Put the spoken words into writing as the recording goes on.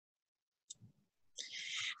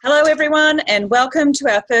Hello everyone and welcome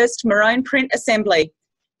to our first Maroonprint Assembly.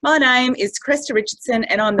 My name is Cresta Richardson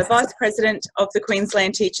and I'm the Vice President of the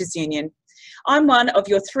Queensland Teachers Union. I'm one of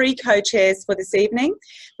your three co-chairs for this evening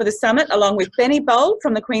for the summit, along with Benny Bold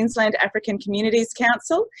from the Queensland African Communities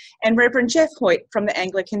Council and Reverend Jeff Hoyt from the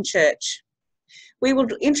Anglican Church. We will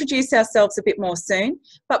introduce ourselves a bit more soon,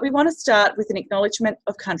 but we want to start with an acknowledgement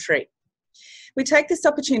of country. We take this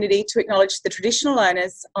opportunity to acknowledge the traditional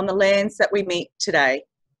owners on the lands that we meet today.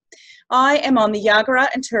 I am on the Yagara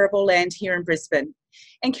and Turrbal land here in Brisbane.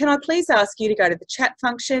 And can I please ask you to go to the chat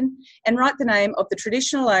function and write the name of the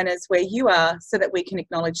traditional owners where you are so that we can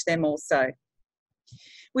acknowledge them also.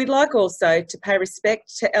 We'd like also to pay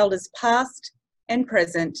respect to elders past and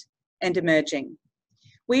present and emerging.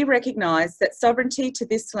 We recognise that sovereignty to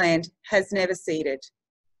this land has never ceded.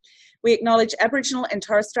 We acknowledge Aboriginal and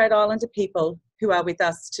Torres Strait Islander people who are with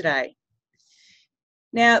us today.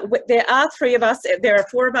 Now, there are four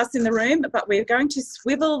of us in the room, but we're going to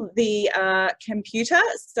swivel the computer,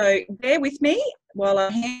 so bear with me while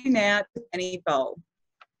I hand out to Benny Bold.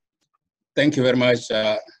 Thank you very much,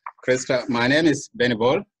 Cresta. My name is Benny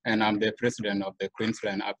Bold, and I'm the President of the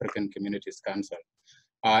Queensland African Communities Council.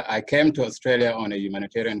 I came to Australia on a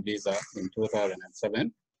humanitarian visa in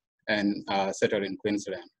 2007 and settled in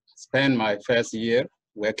Queensland. Spent my first year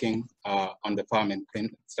working on the farm in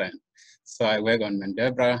Queensland. So I work on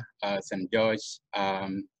Mandebra, St. George,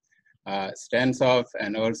 Stansoff,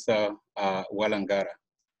 and also Wollongara.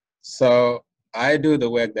 So I do the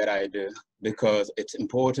work that I do because it's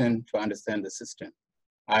important to understand the system.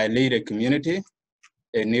 I lead a community,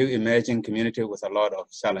 a new emerging community with a lot of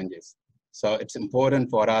challenges. So it's important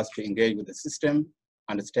for us to engage with the system,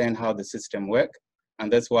 understand how the system works,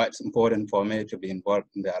 and that's why it's important for me to be involved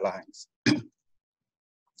in the Alliance.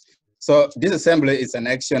 So this assembly is an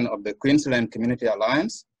action of the Queensland Community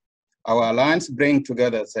Alliance. Our alliance brings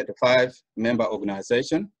together 35 member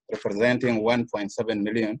organizations representing 1.7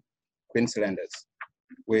 million Queenslanders.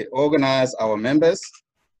 We organize our members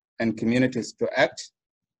and communities to act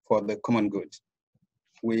for the common good.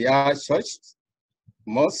 We are churches,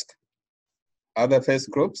 mosques, other faith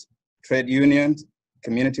groups, trade unions,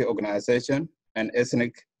 community organizations, and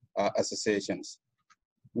ethnic associations.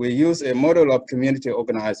 We use a model of community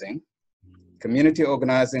organizing. Community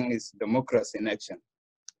organizing is democracy in action,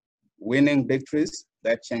 winning victories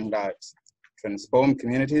that change lives, transform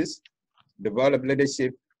communities, develop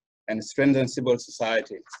leadership, and strengthen civil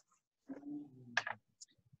society.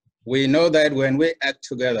 We know that when we act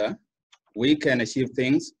together, we can achieve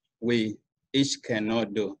things we each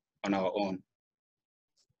cannot do on our own,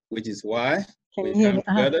 which is why we come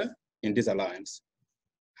together in this alliance.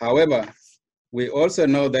 However, we also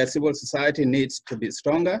know that civil society needs to be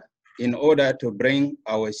stronger in order to bring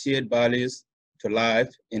our shared values to life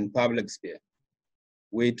in public sphere.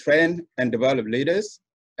 We train and develop leaders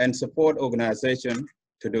and support organizations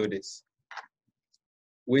to do this.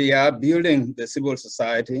 We are building the civil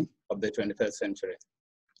society of the 21st century.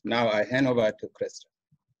 Now I hand over to Cresta.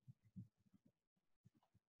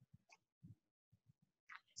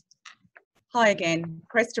 Hi again,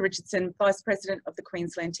 Cresta Richardson, Vice President of the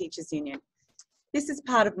Queensland Teachers Union. This is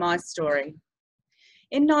part of my story.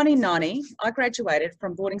 In 1990, I graduated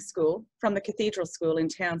from boarding school from the Cathedral School in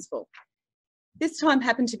Townsville. This time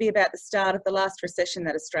happened to be about the start of the last recession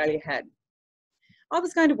that Australia had. I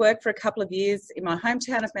was going to work for a couple of years in my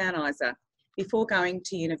hometown of Mount Isa before going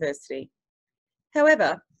to university.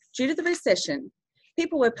 However, due to the recession,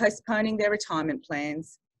 people were postponing their retirement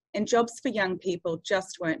plans and jobs for young people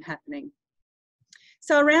just weren't happening.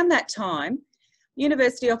 So around that time,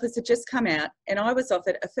 university offers had just come out and I was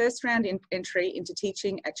offered a first round entry into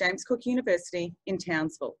teaching at James Cook University in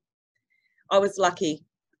Townsville. I was lucky.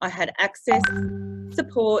 I had access,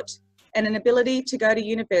 support, and an ability to go to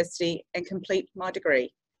university and complete my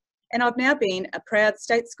degree. And I've now been a proud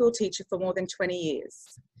state school teacher for more than 20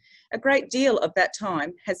 years. A great deal of that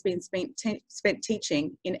time has been spent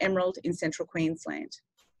teaching in Emerald in Central Queensland.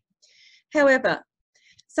 However,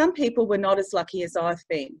 some people were not as lucky as I've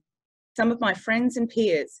been. Some of my friends and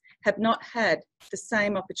peers have not had the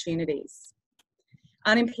same opportunities.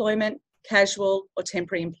 Unemployment, casual or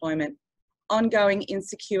temporary employment, ongoing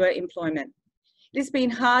insecure employment. It has been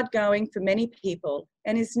hard going for many people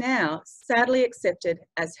and is now sadly accepted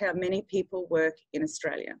as how many people work in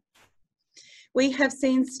Australia. We have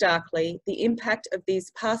seen starkly the impact of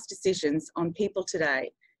these past decisions on people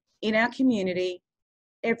today, in our community,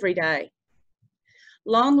 every day.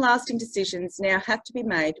 Long-lasting decisions now have to be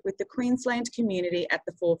made with the Queensland community at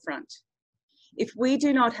the forefront. If we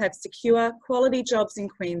do not have secure, quality jobs in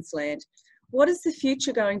Queensland, what is the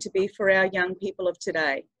future going to be for our young people of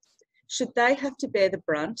today? should they have to bear the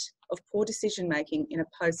brunt of poor decision making in a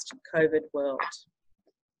post-COVID world?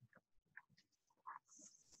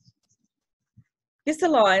 This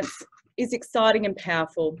alliance is exciting and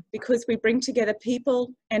powerful because we bring together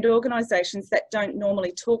people and organisations that don't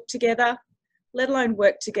normally talk together, let alone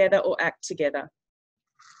work together or act together.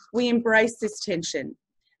 We embrace this tension,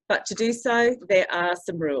 but to do so, there are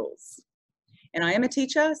some rules. And I am a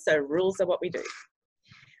teacher, so rules are what we do.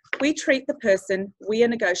 We treat the person we are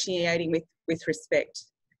negotiating with respect.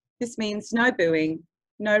 This means no booing,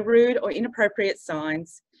 no rude or inappropriate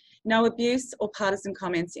signs, no abuse or partisan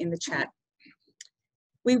comments in the chat.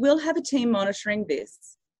 We will have a team monitoring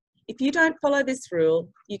this. If you don't follow this rule,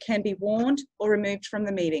 you can be warned or removed from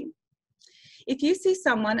the meeting. If you see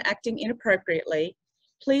someone acting inappropriately,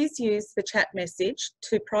 please use the chat message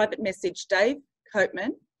to private message Dave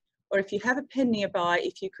Coatman, or if you have a pen nearby,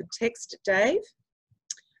 if you could text Dave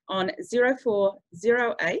on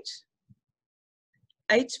 0408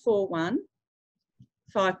 841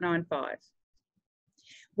 595.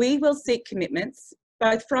 We will seek commitments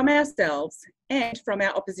both from ourselves and from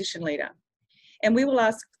our opposition leader, and we will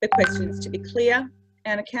ask the questions to be clear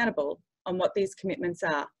and accountable on what these commitments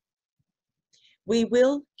are. We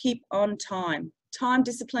will keep on time. Time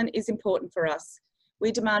discipline is important for us.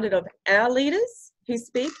 We demand it of our leaders who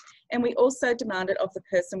speak, and we also demand it of the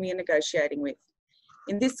person we are negotiating with,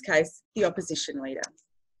 in this case, the opposition leader.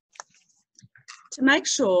 To make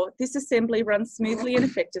sure this assembly runs smoothly and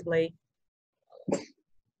effectively,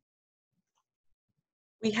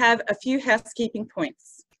 we have a few housekeeping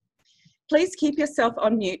points. Please keep yourself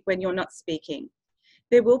on mute when you're not speaking.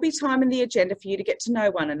 There will be time in the agenda for you to get to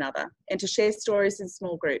know one another and to share stories in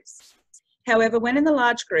small groups. However, when in the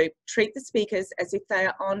large group, treat the speakers as if they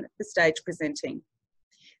are on the stage presenting.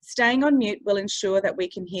 Staying on mute will ensure that we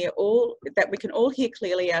can all hear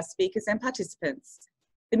clearly our speakers and participants.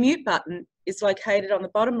 The mute button is located on the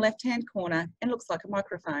bottom left-hand corner and looks like a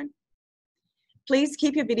microphone. Please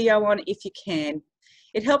keep your video on if you can.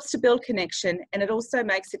 It helps to build connection, and it also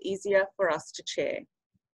makes it easier for us to chair.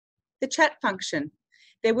 The chat function.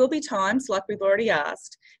 There will be times, like we've already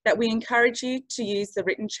asked, that we encourage you to use the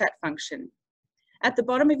written chat function. At the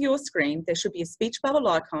bottom of your screen, there should be a speech bubble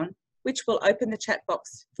icon, which will open the chat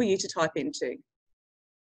box for you to type into.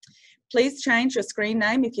 Please change your screen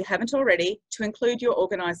name, if you haven't already, to include your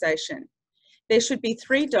organisation. There should be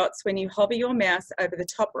 3 dots when you hover your mouse over the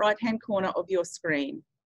top right-hand corner of your screen.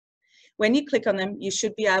 When you click on them, you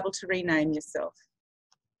should be able to rename yourself.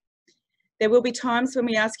 There will be times when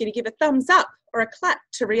we ask you to give a thumbs up or a clap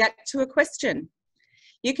to react to a question.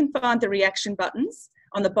 You can find the reaction buttons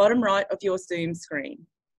on the bottom right of your Zoom screen.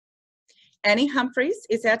 Annie Humphries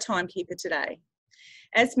is our timekeeper today.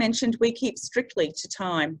 As mentioned, we keep strictly to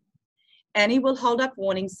time. Annie will hold up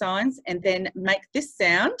warning signs and then make this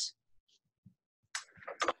sound,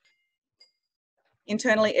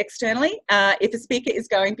 internally, externally, if a speaker is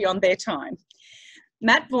going beyond their time.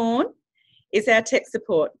 Matt Vaughan is our tech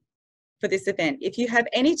support for this event. If you have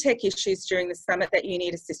any tech issues during the summit that you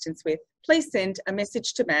need assistance with, please send a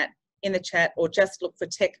message to Matt in the chat or just look for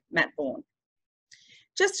Tech Matt Vaughan.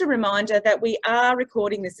 Just a reminder that we are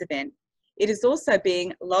recording this event. It is also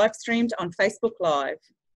being live streamed on Facebook Live.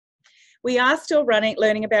 We are still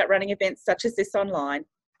learning about running events such as this online,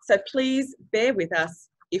 so please bear with us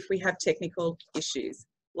if we have technical issues,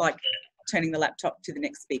 like turning the laptop to the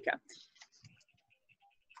next speaker.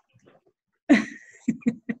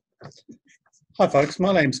 Hi folks,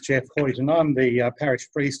 my name's Jeff Hoyt and I'm the parish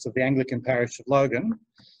priest of the Anglican parish of Logan.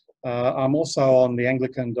 I'm also on the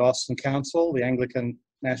Anglican Diocesan Council, the Anglican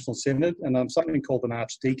National Synod, and I'm something called an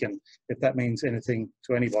archdeacon, if that means anything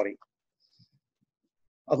to anybody.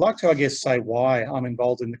 I'd like to, I guess, say why I'm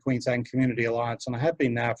involved in the Queensland Community Alliance, and I have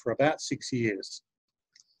been now for about 6 years.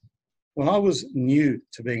 When I was new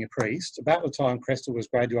to being a priest, about the time Cresta was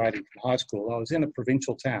graduating from high school, I was in a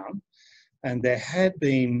provincial town, and there had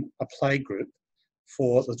been a play group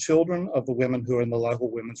for the children of the women who are in the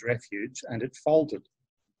local women's refuge, and it folded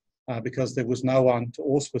because there was no one to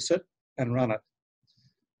auspice it and run it.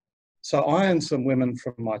 So I and some women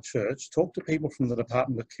from my church talked to people from the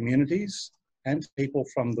Department of Communities and people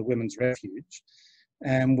from the Women's Refuge,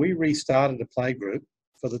 and we restarted a play group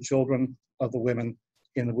for the children of the women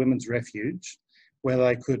in the Women's Refuge, where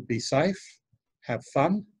they could be safe, have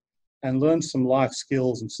fun, and learn some life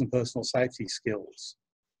skills and some personal safety skills.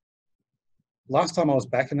 Last time I was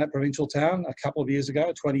back in that provincial town, a couple of years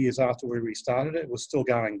ago, 20 years after we restarted it, it was still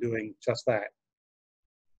going, doing just that.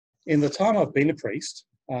 In the time I've been a priest,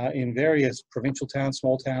 in various provincial towns,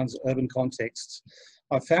 small towns, urban contexts,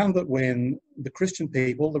 I've found that when the Christian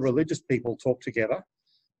people, the religious people talk together,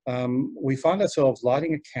 we find ourselves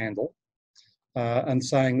lighting a candle and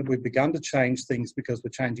saying that we've begun to change things because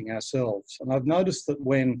we're changing ourselves. And I've noticed that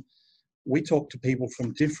when we talk to people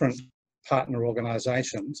from different partner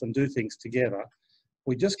organisations and do things together,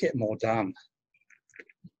 we just get more done.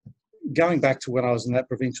 Going back to when I was in that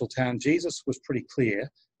provincial town, Jesus was pretty clear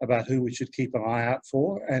about who we should keep an eye out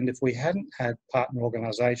for. And if we hadn't had partner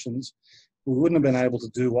organisations, we wouldn't have been able to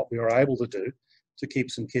do what we were able to do to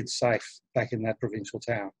keep some kids safe back in that provincial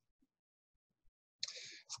town.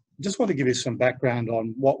 Just want to give you some background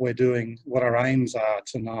on what we're doing, what our aims are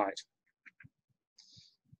tonight.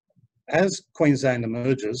 As Queensland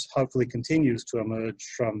emerges, hopefully continues to emerge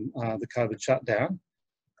from the COVID shutdown,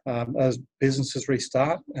 as businesses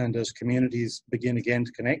restart and as communities begin again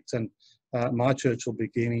to connect, and my church will be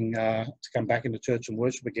beginning to come back into church and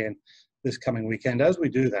worship again this coming weekend. As we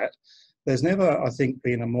do that, there's never, I think,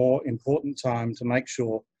 been a more important time to make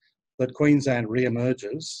sure that Queensland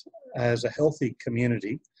re-emerges as a healthy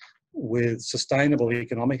community with sustainable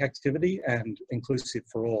economic activity and inclusive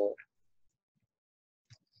for all.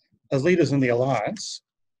 As leaders in the Alliance,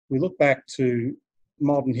 we look back to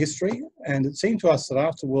modern history, and it seemed to us that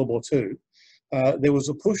after World War II, there was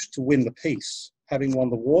a push to win the peace, having won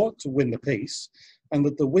the war to win the peace, and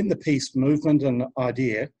that the win the peace movement and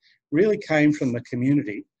idea really came from the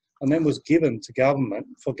community and then was given to government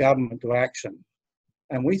for government to action.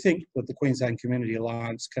 And we think that the Queensland Community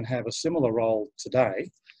Alliance can have a similar role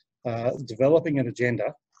today, developing an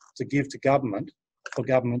agenda to give to government for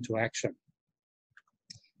government to action.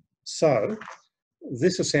 So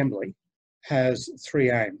this assembly has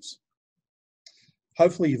three aims.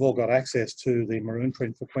 Hopefully you've all got access to the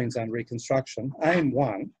Maroonprint for Queensland Reconstruction. Aim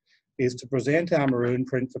 1 is to present our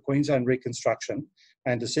Maroonprint for Queensland Reconstruction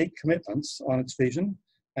and to seek commitments on its vision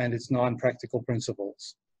and its 9 practical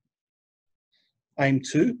principles. Aim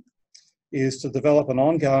 2 is to develop an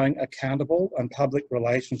ongoing, accountable and public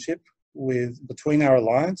relationship between our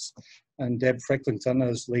Alliance and Deb Frecklington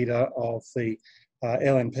as leader of the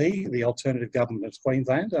LNP, the Alternative Government of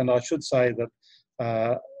Queensland. And I should say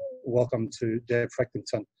that welcome to Deb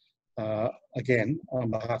Frecklington again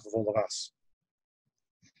on behalf of all of us.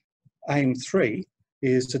 Aim 3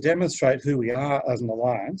 is to demonstrate who we are as an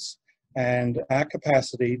alliance and our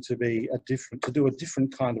capacity to do a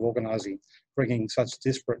different kind of organising, bringing such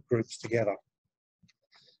disparate groups together.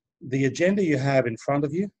 The agenda you have in front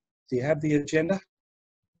of you, do you have the agenda?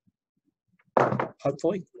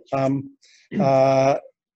 Hopefully. Via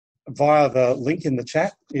the link in the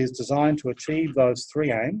chat, is designed to achieve those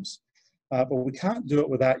 3 aims, but we can't do it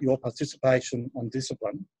without your participation and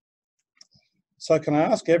discipline. So can I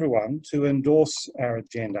ask everyone to endorse our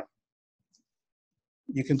agenda?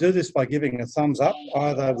 You can do this by giving a thumbs up,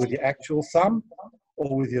 either with your actual thumb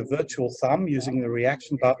or with your virtual thumb using the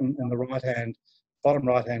reaction button in the bottom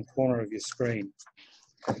right-hand corner of your screen.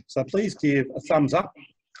 So please give a thumbs up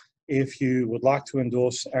if you would like to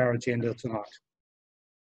endorse our agenda tonight.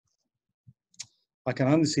 I can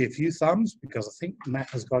only see a few thumbs because I think Matt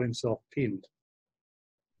has got himself pinned.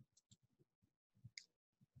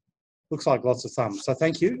 Looks like lots of thumbs. So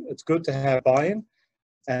thank you. It's good to have buy-in.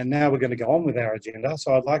 And now we're going to go on with our agenda.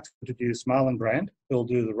 So I'd like to introduce Marlon Brand, who will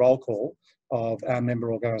do the roll call of our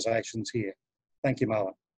member organisations here. Thank you,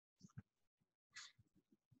 Marlon.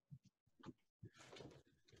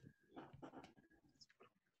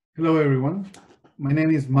 Hello, everyone. My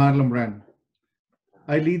name is Marlon Brand.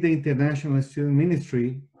 I lead the International Student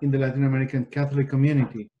Ministry in the Latin American Catholic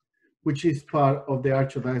community, which is part of the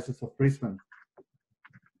Archdiocese of Brisbane.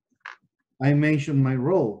 I mention my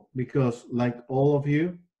role because, like all of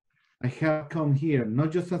you, I have come here not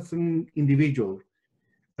just as an individual,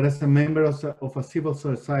 but as a member of a civil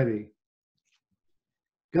society.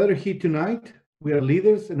 Gathered here tonight, we are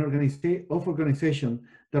leaders and organization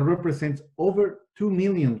that represents over 2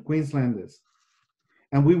 million Queenslanders.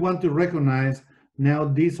 And we want to recognize now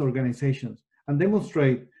these organizations and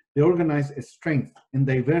demonstrate the organized strength and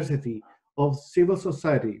diversity of civil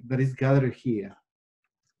society that is gathered here.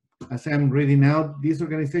 As I'm reading out these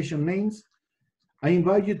organization names, I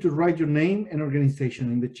invite you to write your name and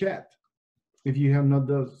organization in the chat if you have not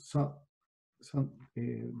done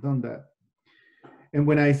that. And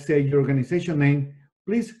when I say your organization name,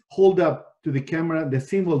 please hold up to the camera the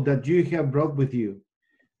symbol that you have brought with you.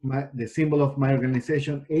 The symbol of my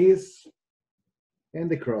organization is, and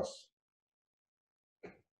the cross.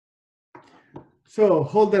 So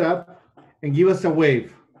hold that up and give us a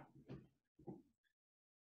wave.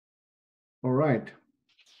 All right.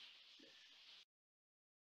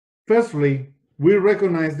 Firstly, we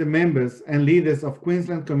recognize the members and leaders of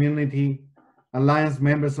Queensland Community Alliance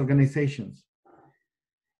members organizations.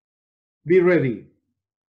 Be ready.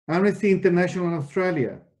 Amnesty International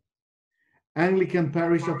Australia, Anglican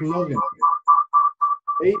Parish of Logan,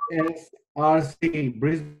 ASRC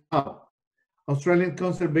Brisbane Hub, Australian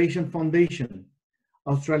Conservation Foundation,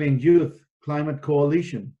 Australian Youth Climate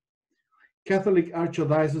Coalition, Catholic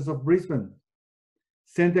Archdiocese of Brisbane,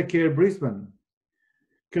 Centacare Brisbane,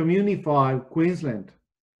 Communify Queensland,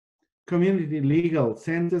 Community Legal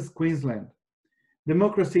Census Queensland,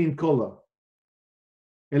 Democracy in Colour,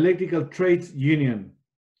 Electrical Trades Union,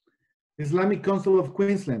 Islamic Council of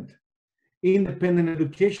Queensland, Independent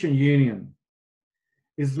Education Union,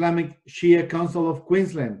 Islamic Shia Council of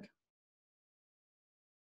Queensland,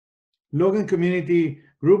 Logan Community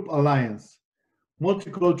Group Alliance,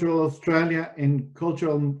 Multicultural Australia and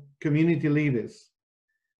Cultural Community Leaders,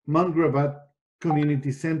 Mount Gravatt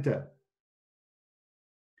Community Centre,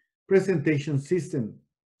 Presentation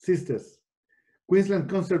Sisters, Queensland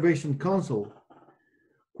Conservation Council,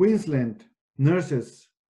 Queensland Nurses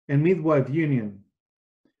and Midwife Union,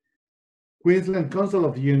 Queensland Council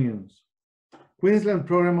of Unions, Queensland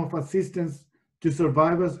Program of Assistance to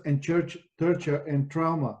Survivors and Church Torture and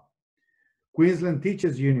Trauma, Queensland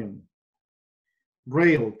Teachers Union,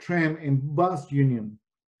 Rail, Tram and Bus Union,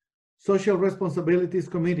 Social Responsibilities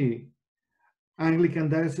Committee, Anglican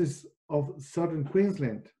Diocese of Southern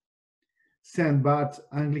Queensland, St. Bart's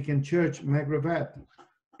Anglican Church, Magravat,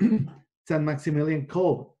 St. Maximilian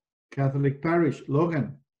Kolb, Catholic Parish,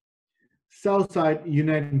 Logan, Southside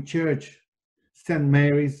Uniting Church, St.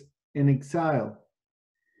 Mary's in Exile,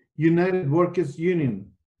 United Workers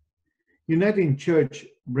Union, Uniting Church,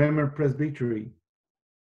 Bremer Presbytery,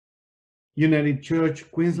 United Church,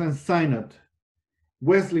 Queensland Synod,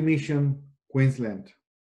 Wesley Mission, Queensland.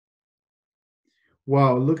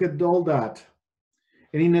 Wow, look at all that.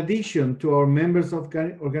 And in addition to our members of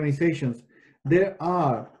organizations, there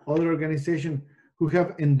are other organizations who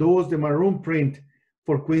have endorsed the Maroonprint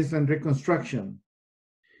for Queensland Reconstruction.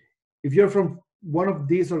 If you're from one of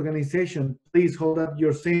these organizations, please hold up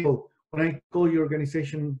your symbol when I call your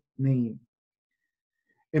organization name.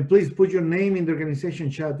 And please put your name in the organization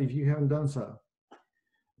chat if you haven't done so.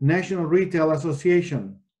 National Retail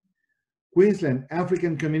Association, Queensland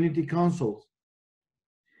African Community Councils,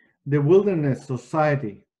 the Wilderness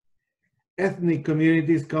Society, Ethnic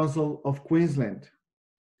Communities Council of Queensland,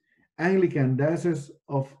 Anglican Diocese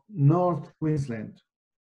of North Queensland.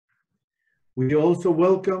 We also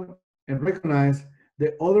welcome and recognize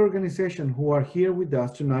the other organizations who are here with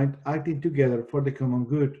us tonight acting together for the common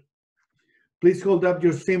good. Please hold up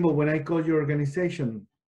your symbol when I call your organization.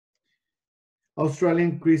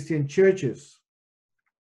 Australian Christian Churches,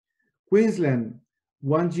 Queensland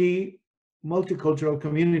 1G Multicultural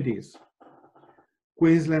Communities,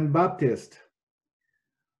 Queensland Baptist,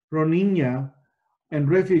 Rohingya and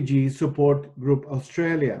Refugee Support Group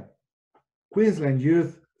Australia, Queensland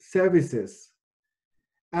Youth Services,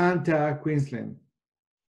 ANTA Queensland.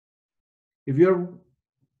 If you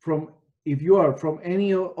are from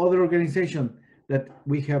any other organization that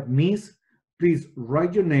we have missed, please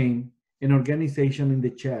write your name and organization in the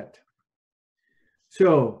chat.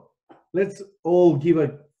 So let's all give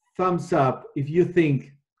a thumbs up if you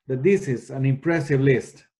think that this is an impressive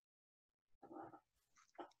list.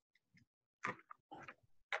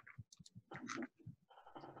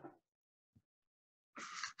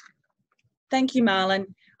 Thank you,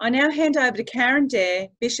 Marlon. I now hand over to Karen Dare,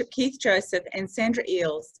 Bishop Keith Joseph and Sandra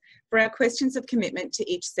Eales for our questions of commitment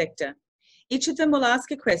to each sector. Each of them will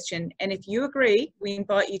ask a question, and if you agree, we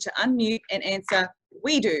invite you to unmute and answer,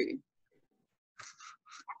 "We do."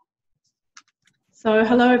 So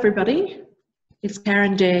hello everybody, it's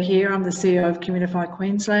Karen Dare here. I'm the CEO of Communify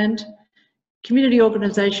Queensland. Community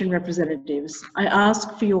organisation representatives, I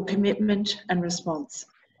ask for your commitment and response.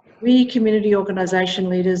 We community organisation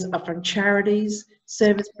leaders are from charities,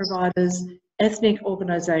 service providers, ethnic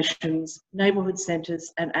organisations, neighbourhood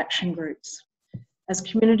centres and action groups. As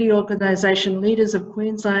community organisation leaders of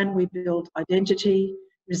Queensland, we build identity,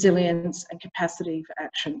 resilience and capacity for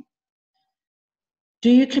action. Do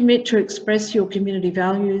you commit to express your community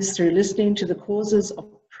values through listening to the causes of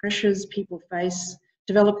pressures people face,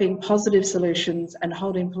 developing positive solutions and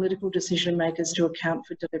holding political decision makers to account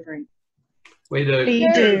for delivering? We do. We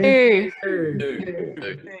do. We do. We do.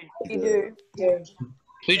 We do.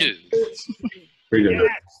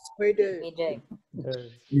 We do. We do.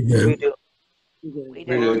 We do. We do. We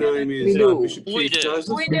My do. name is We do. Bishop We Keith do.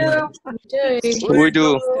 Joseph. We do. We do.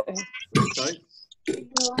 Okay.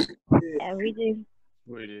 Yeah, we do.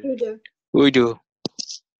 We do. We do. We do.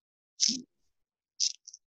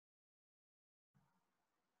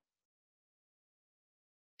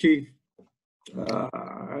 Keith.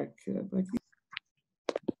 Okay, thank you.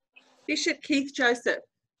 Bishop Keith Joseph.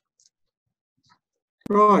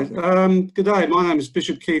 Right. Good day. My name is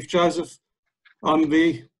Bishop Keith Joseph. I'm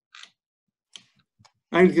the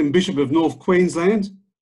Anglican Bishop of North Queensland,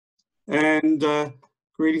 and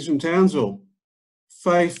greetings from Townsville.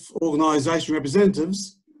 Faith organisation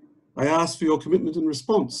representatives, I ask for your commitment and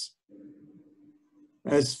response.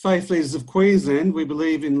 As faith leaders of Queensland, we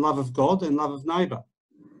believe in love of God and love of neighbour.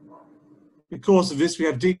 Because of this, we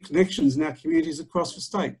have deep connections in our communities across the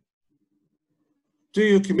state. Do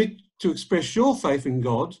you commit to express your faith in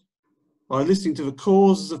God by listening to the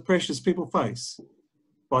causes of pressures people face,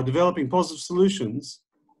 by developing positive solutions,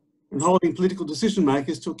 and holding political decision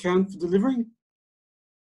makers to account for delivering?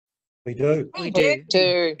 We do. We do.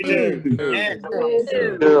 Do. We do. Do.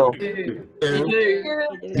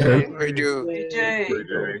 We do. We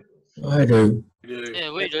do. I do.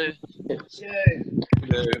 Yeah, we do.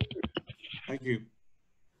 Thank you.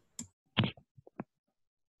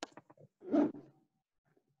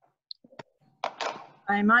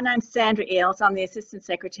 Hi, my name's Sandra Eales. I'm the Assistant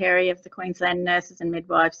Secretary of the Queensland Nurses and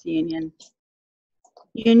Midwives Union.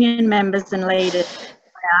 Union members and leaders,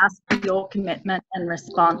 I ask for your commitment and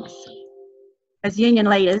response. As union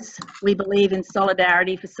leaders, we believe in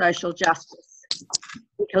solidarity for social justice.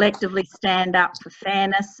 We collectively stand up for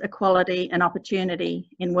fairness, equality and opportunity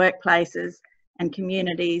in workplaces and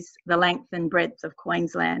communities the length and breadth of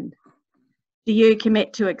Queensland. Do you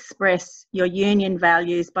commit to express your union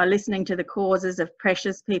values by listening to the causes of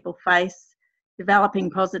pressures people face,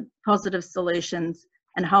 developing positive solutions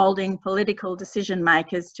and holding political decision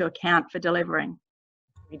makers to account for delivering?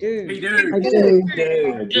 We do. We do. I do. We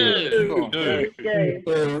do.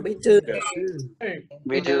 We do.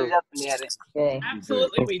 We do.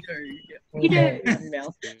 Absolutely, we do. We do.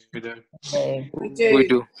 We do. We do. We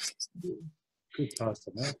do. Good task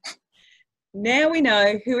to know. Now we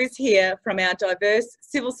know who is here from our diverse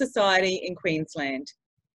civil society in Queensland.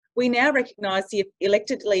 We now recognise the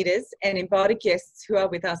elected leaders and invited guests who are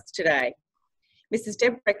with us today. Mrs.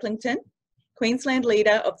 Deb Frecklington, Queensland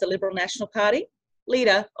Leader of the Liberal National Party,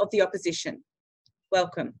 Leader of the Opposition.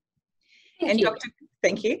 Welcome. Thank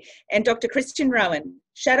you. And Dr. Christian Rowan,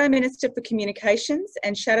 Shadow Minister for Communications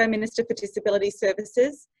and Shadow Minister for Disability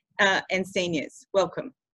Services and Seniors.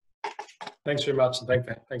 Welcome. Thanks very much, and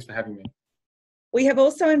thanks for having me. We have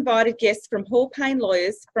also invited guests from Hall Payne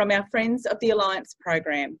Lawyers from our Friends of the Alliance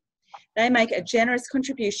program. They make a generous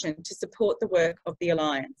contribution to support the work of the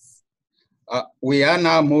Alliance. We are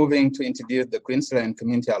now moving to introduce the Queensland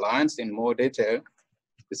Community Alliance in more detail,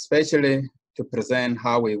 especially to present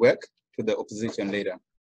how we work to the opposition leader.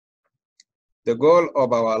 The goal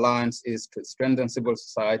of our alliance is to strengthen civil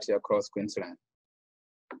society across Queensland.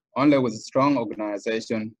 Only with a strong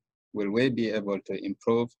organisation will we be able to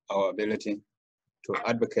improve our ability to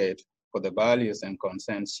advocate for the values and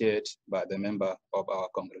concerns shared by the members of our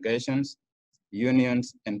congregations,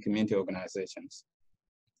 unions, and community organizations.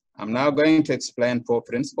 I'm now going to explain 4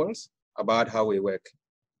 principles about how we work.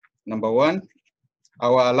 Number 1,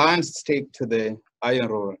 our alliance sticks to the iron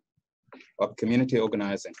rule of community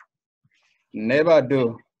organizing. Never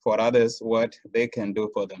do for others what they can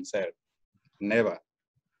do for themselves. Never.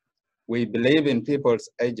 We believe in people's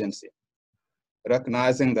agency,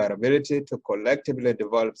 recognizing their ability to collectively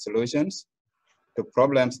develop solutions to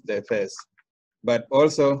problems they face, but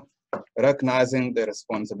also recognizing the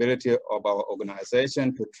responsibility of our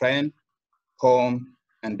organization to train, home,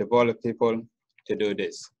 and develop people to do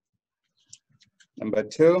this. Number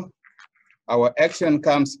 2, our action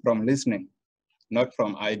comes from listening, not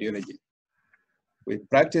from ideology. We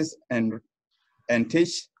practice and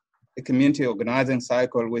teach the community organizing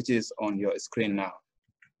cycle, which is on your screen now.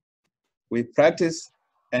 We practice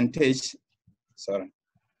and teach,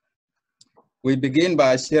 We begin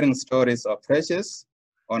by sharing stories of pressures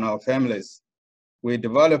on our families. We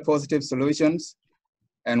develop positive solutions,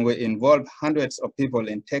 and we involve hundreds of people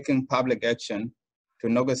in taking public action to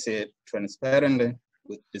negotiate transparently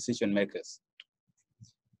with decision makers.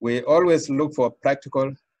 We always look for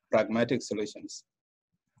practical, pragmatic solutions.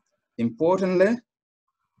 Importantly,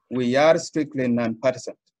 we are strictly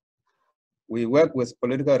non-partisan. We work with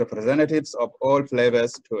political representatives of all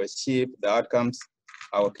flavors to achieve the outcomes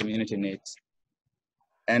our community needs.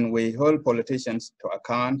 And we hold politicians to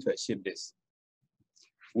account to achieve this.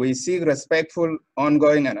 We seek respectful,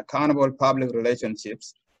 ongoing, and accountable public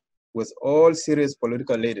relationships with all serious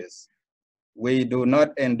political leaders. We do not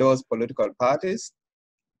endorse political parties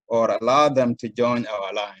or allow them to join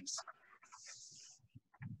our alliance.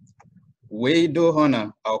 We do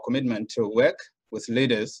honor our commitment to work with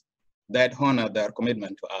leaders that honor their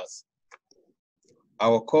commitment to us.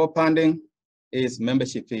 Our core funding is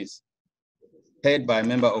membership fees paid by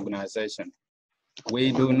member organization.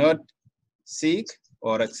 We do not seek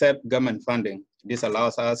or accept government funding. This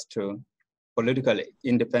allows us to be politically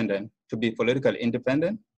independent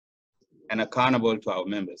and accountable to our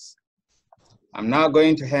members. I'm now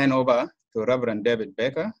going to hand over to Reverend David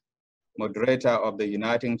Baker, moderator of the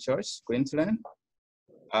Uniting Church, Queensland.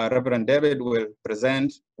 Reverend David will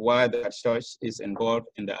present why the church is involved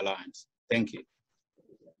in the Alliance. Thank you.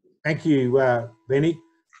 Thank you, Benny.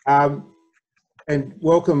 And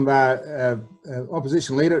welcome,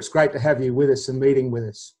 Opposition Leader. It's great to have you with us and meeting with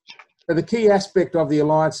us. So the key aspect of the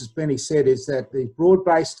Alliance, as Benny said, is that the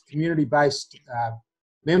broad-based, community-based,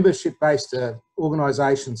 membership-based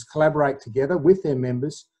organisations collaborate together with their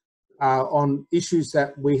members on issues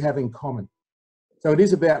that we have in common. So it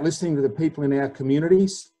is about listening to the people in our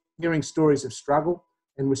communities, hearing stories of struggle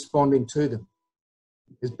and responding to them.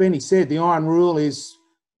 As Benny said, the iron rule is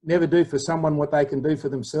never do for someone what they can do for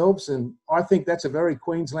themselves, and I think that's a very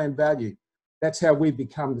Queensland value. That's how we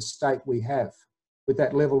become the state we have, with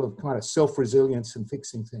that level of kind of self-resilience and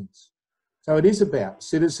fixing things. So it is about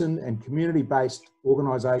citizen and community-based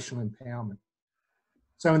organisational empowerment.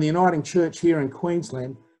 So in the Uniting Church here in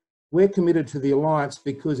Queensland, we're committed to the Alliance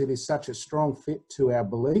because it is such a strong fit to our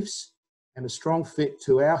beliefs and a strong fit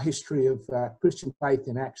to our history of Christian faith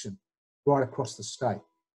in action right across the state.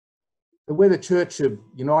 So we're the Church of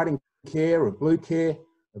Uniting Care, of Blue Care,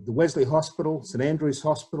 of the Wesley Hospital, St Andrew's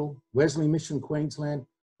Hospital, Wesley Mission Queensland,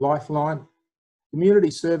 Lifeline,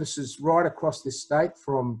 community services right across this state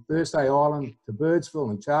from Thursday Island to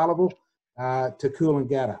Birdsville and Charleville to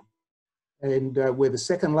Coolangatta. And we're the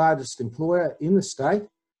second largest employer in the state.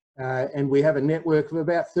 And we have a network of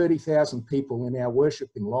about 30,000 people in our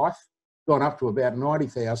worshiping life, gone up to about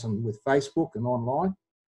 90,000 with Facebook and online.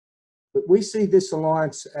 But we see this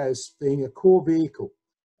Alliance as being a core vehicle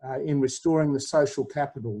in restoring the social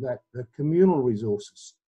capital, that the communal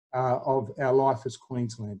resources of our life as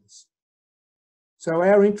Queenslanders. So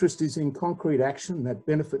our interest is in concrete action that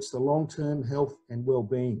benefits the long-term health and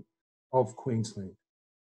well-being of Queensland.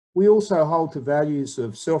 We also hold to values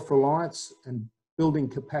of self-reliance and building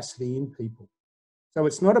capacity in people. So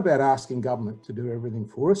it's not about asking government to do everything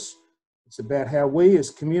for us. It's about how we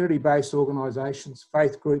as community-based organisations,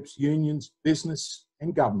 faith groups, unions, business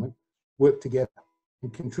and government work together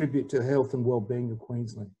and contribute to the health and well-being of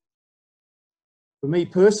Queensland. For me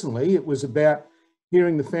personally, it was about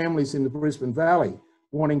hearing the families in the Brisbane Valley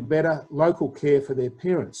wanting better local care for their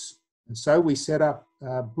parents. And so we set up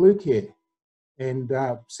Blue Care and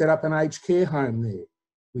set up an aged care home there.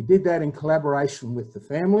 We did that in collaboration with the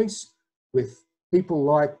families, with people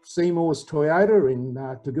like Seymour's Toyota in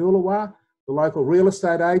Toogoolawah, the local real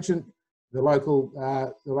estate agent, the local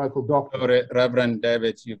doctor. Sorry, Reverend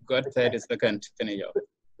David, you've got 30 seconds to finish up.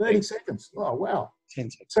 30 seconds, oh wow. 10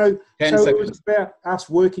 seconds. So 10 it seconds. was about us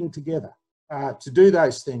working together to do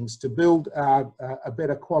those things, to build a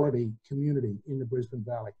better quality community in the Brisbane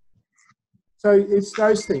Valley. So it's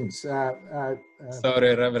those things.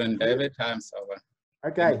 Sorry, Reverend David, time's over.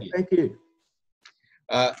 Okay, thank you.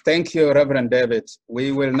 Thank you, Reverend David.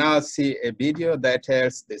 We will now see a video that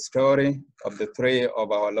tells the story of the three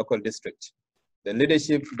of our local districts, the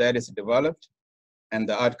leadership that is developed, and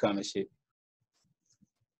the outcome achieved.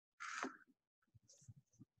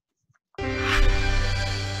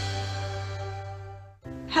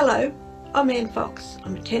 Hello, I'm Anne Fox.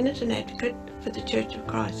 I'm a tenant and advocate for the Church of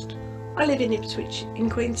Christ. I live in Ipswich in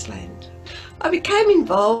Queensland. I became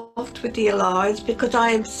involved with the Alliance because I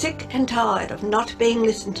am sick and tired of not being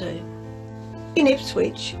listened to. In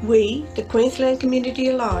Ipswich, we, the Queensland Community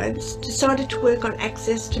Alliance, decided to work on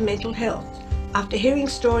access to mental health after hearing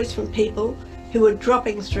stories from people who were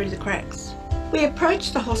dropping through the cracks. We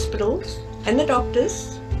approached the hospitals and the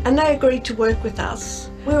doctors, and they agreed to work with us.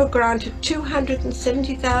 We were granted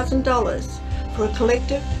 $270,000 for a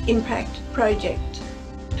collective impact project.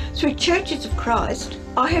 Through Churches of Christ,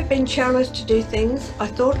 I have been challenged to do things I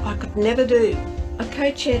thought I could never do. I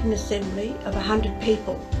co-chaired an assembly of 100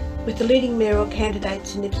 people with the leading mayoral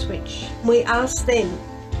candidates in Ipswich. We asked them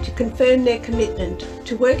to confirm their commitment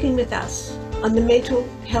to working with us on the Mental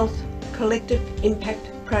Health Collective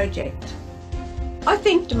Impact Project. I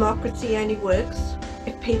think democracy only works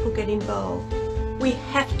if people get involved. We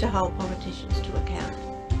have to hold politicians to account.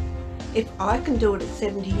 If I can do it at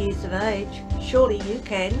 70 years of age, surely you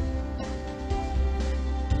can.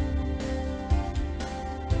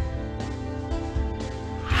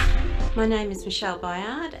 My name is Michelle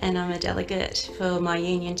Bayard and I'm a delegate for my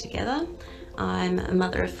union Together. I'm a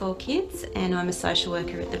mother of 4 kids and I'm a social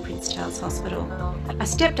worker at the Prince Charles Hospital. I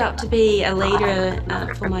stepped up to be a leader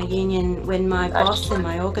for my union when my boss and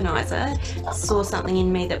my organiser saw something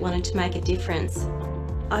in me that wanted to make a difference.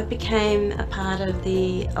 I became a part of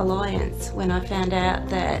the Alliance when I found out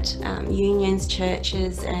that unions,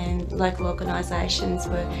 churches and local organisations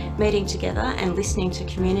were meeting together and listening to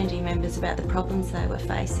community members about the problems they were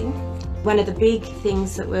facing. One of the big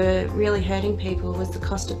things that were really hurting people was the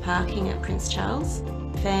cost of parking at Prince Charles.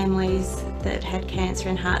 Families that had cancer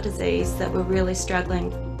and heart disease that were really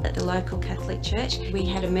struggling. At the local Catholic church, we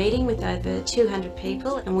had a meeting with over 200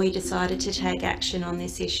 people and we decided to take action on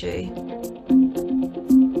this issue.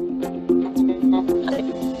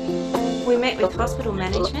 We met with hospital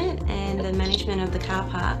management and the management of the car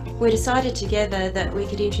park. We decided together that we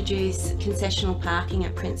could introduce concessional parking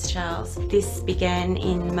at Prince Charles. This began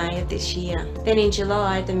in May of this year. Then in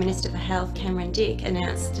July, the Minister for Health, Cameron Dick,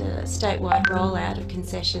 announced a statewide rollout of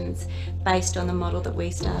concessions based on the model that we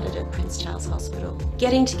started at Prince Charles Hospital.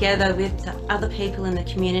 Getting together with other people in the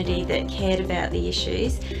community that cared about the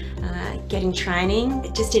issues, getting training,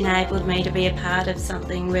 it just enabled me to be a part of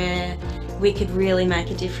something where we could really make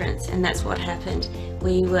a difference, and that's what happened.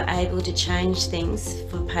 We were able to change things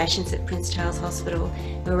for patients at Prince Charles Hospital.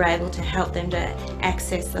 We were able to help them to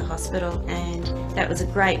access the hospital, and that was a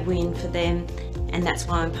great win for them, and that's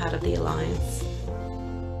why I'm part of the Alliance.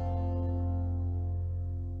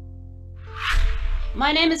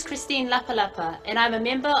 My name is Christine Lapalapa and I'm a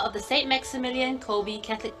member of the St. Maximilian Colby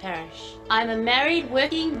Catholic Parish. I'm a married,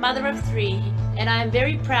 working mother of 3 and I am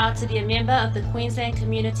very proud to be a member of the Queensland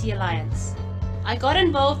Community Alliance. I got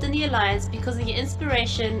involved in the Alliance because of the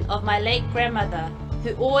inspiration of my late grandmother,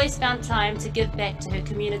 who always found time to give back to her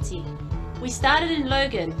community. We started in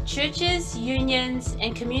Logan. Churches, unions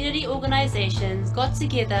and community organisations got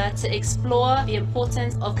together to explore the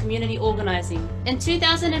importance of community organising. In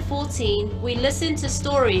 2014, we listened to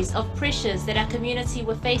stories of pressures that our community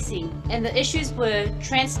were facing, and the issues were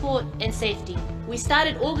transport and safety. We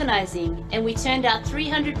started organising and we turned out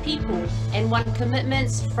 300 people and won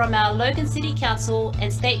commitments from our Logan City Council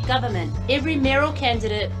and state government. Every mayoral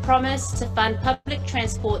candidate promised to fund public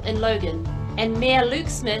transport in Logan, and Mayor Luke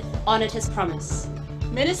Smith honoured his promise.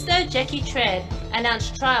 Minister Jackie Trad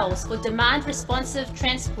announced trials for demand-responsive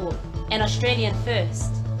transport and Australian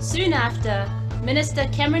First. Soon after, Minister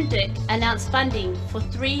Cameron Dick announced funding for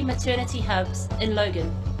 3 maternity hubs in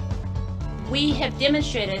Logan. We have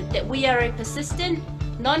demonstrated that we are a persistent,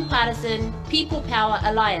 non-partisan, people power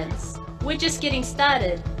alliance. We're just getting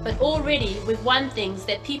started, but already we've won things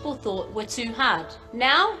that people thought were too hard.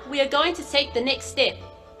 Now we are going to take the next step.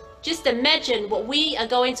 Just imagine what we are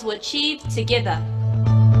going to achieve together.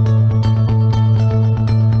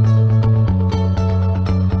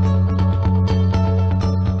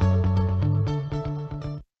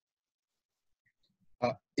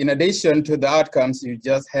 In addition to the outcomes you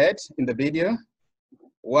just heard in the video,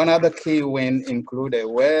 one other key win include a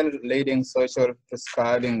well-leading social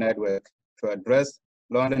prescribing network to address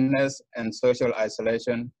loneliness and social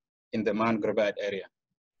isolation in the Mount Gravatt area.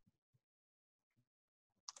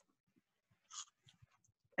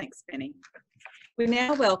 Thanks, Benny. We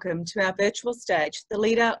now welcome to our virtual stage the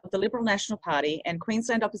leader of the Liberal National Party and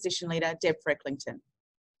Queensland Opposition Leader Deb Frecklington.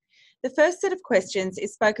 The first set of questions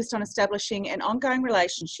is focused on establishing an ongoing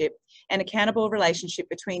relationship and accountable relationship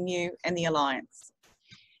between you and the Alliance.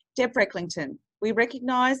 Deb Frecklington, we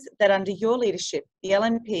recognise that under your leadership, the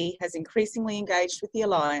LNP has increasingly engaged with the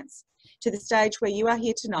Alliance to the stage where you are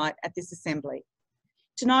here tonight at this Assembly.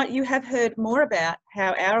 Tonight you have heard more about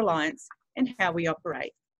how our Alliance and how we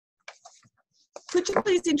operate. Could you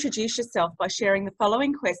please introduce yourself by sharing the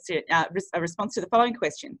following question, a response to the following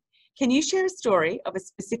question. Can you share a story of a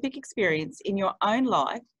specific experience in your own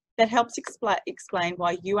life that helps explain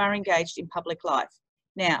why you are engaged in public life?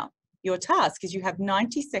 Now, your task is you have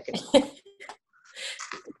 90 seconds.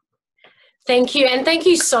 Thank you, and thank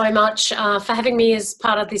you so much for having me as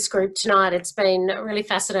part of this group tonight. It's been really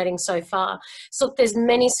fascinating so far. So there's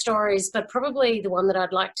many stories, but probably the one that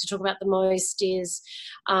I'd like to talk about the most is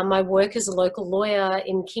my work as a local lawyer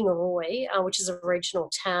in Kingaroy, which is a regional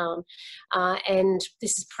town. And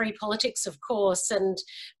this is pre-politics, of course, and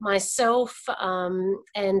myself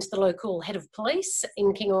and the local head of police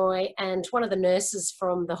in Kingaroy and one of the nurses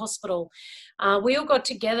from the hospital, we all got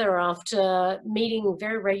together after meeting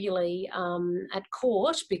very regularly at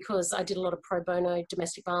court, because I did a lot of pro bono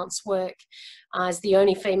domestic violence work as the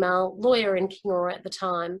only female lawyer in Kingaroy at the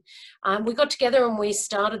time. We got together and we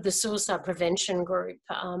started the suicide prevention group,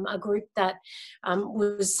 a group that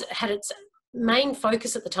had its main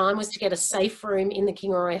focus at the time was to get a safe room in the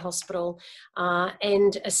Kingaroy Hospital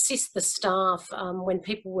and assist the staff when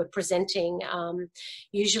people were presenting,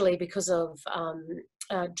 usually because of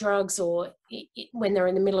drugs or when they're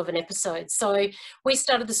in the middle of an episode. So we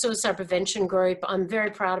started the Suicide Prevention Group. I'm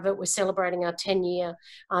very proud of it. We're celebrating our 10-year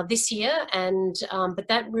this year, and but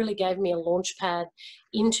that really gave me a launch pad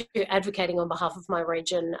into advocating on behalf of my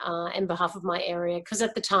region and behalf of my area, because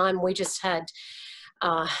at the time we just had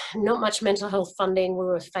not much mental health funding. We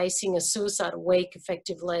were facing a suicide a week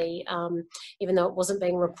effectively, even though it wasn't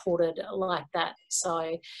being reported like that.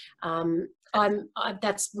 So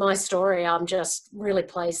that's my story. I'm just really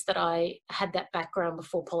pleased that I had that background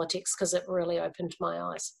before politics, because it really opened my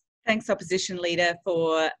eyes. Thanks, Opposition Leader,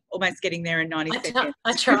 for almost getting there in 90 seconds.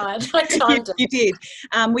 I tried. I timed it. You did.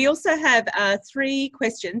 We also have 3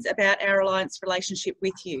 questions about our Alliance relationship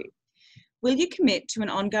with you. Will you commit to an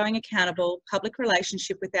ongoing, accountable public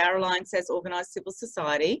relationship with our Alliance as organised civil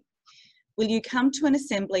society? Will you come to an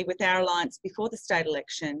assembly with our Alliance before the state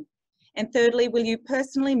election? And thirdly, will you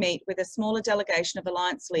personally meet with a smaller delegation of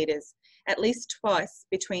Alliance leaders at least twice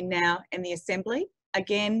between now and the assembly?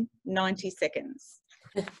 Again, 90 seconds.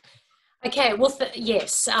 Okay, well,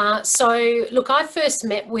 yes. So, look, I first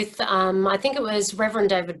met with, I think it was Reverend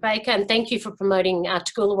David Baker, and thank you for promoting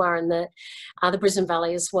Toogoolawah and the Brisbane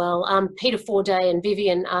Valley as well, Peter Forday and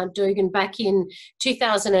Vivian Dugan back in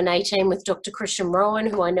 2018 with Dr. Christian Rowan,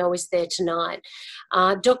 who I know is there tonight.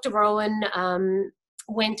 Dr. Rowan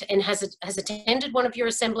went and has attended one of your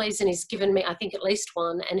assemblies and has given me, I think, at least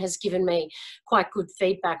one, and has given me quite good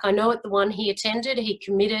feedback. I know at the one he attended, he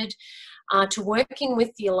committed to working with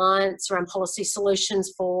the Alliance around policy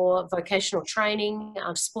solutions for vocational training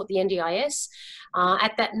to support the NDIS.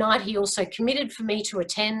 At that night, he also committed for me to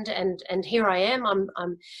attend, and here I am.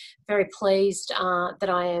 I'm very pleased that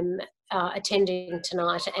I am attending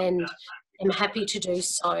tonight, and am happy to do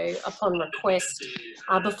so upon request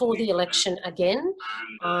before the election again.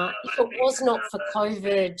 If it was not for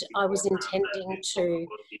COVID, I was intending to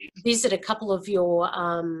visit a couple of your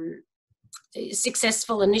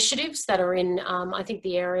successful initiatives that are in, I think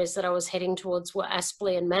the areas that I was heading towards were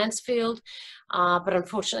Aspley and Mansfield, but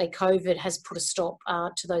unfortunately COVID has put a stop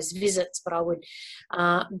to those visits. But I would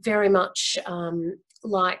very much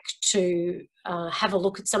like to have a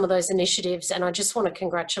look at some of those initiatives, and I just want to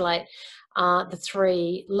congratulate the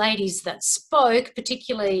 3 ladies that spoke,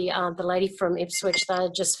 particularly the lady from Ipswich. They're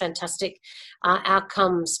just fantastic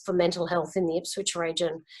outcomes for mental health in the Ipswich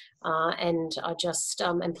region. And I just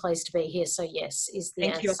am pleased to be here. So yes, is the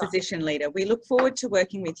answer. Thank you, Opposition Leader. We look forward to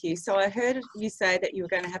working with you. So I heard you say that you were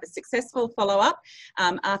going to have a successful follow-up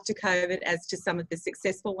after COVID as to some of the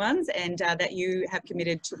successful ones, and that you have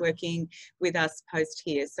committed to working with us post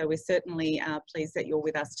here. So we're certainly pleased that you're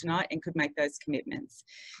with us tonight and could make those commitments.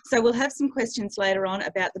 So we'll have some questions later on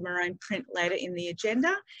about the maroon print later in the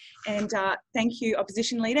agenda. And thank you,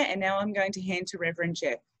 Opposition Leader. And now I'm going to hand to Reverend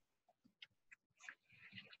Jeff.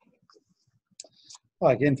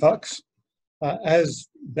 Hi again, folks. As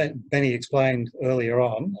Benny explained earlier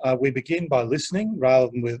on, we begin by listening rather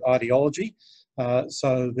than with ideology.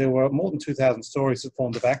 So there were more than 2,000 stories that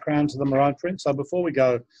formed the background to the maroon print. So before we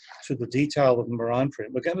go to the detail of the maroon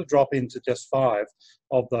print, we're going to drop into just 5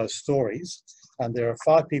 of those stories. And there are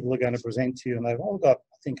 5 people who are going to present to you, and they've all got,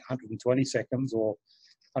 I think, 120 seconds or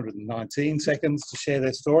 119 seconds to share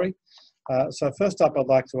their story. So first up, I'd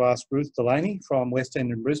like to ask Ruth Delaney from West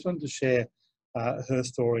End in Brisbane to share her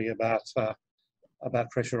story about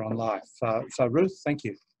pressure on life. So Ruth, thank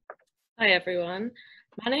you. Hi everyone,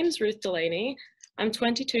 my name's Ruth Delaney. I'm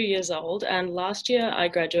 22 years old, and last year I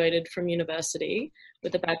graduated from university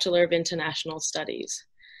with a Bachelor of International Studies.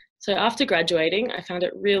 So after graduating, I found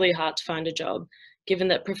it really hard to find a job, given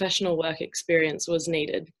that professional work experience was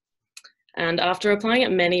needed. And after applying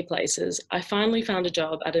at many places, I finally found a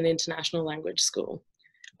job at an international language school.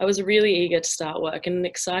 I was really eager to start work in an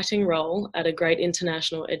exciting role at a great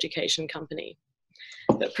international education company.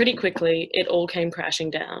 But pretty quickly, it all came crashing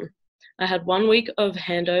down. I had 1 week of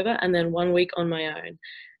handover and then 1 week on my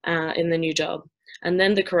own in the new job. And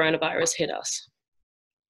then the coronavirus hit us.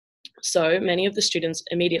 So many of the students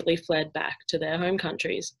immediately fled back to their home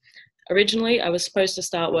countries. Originally, I was supposed to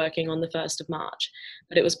start working on the 1st of March,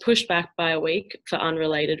 but it was pushed back by a week for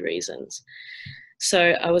unrelated reasons. So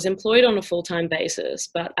I was employed on a full-time basis,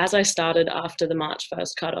 but as I started after the March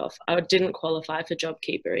 1st cutoff, I didn't qualify for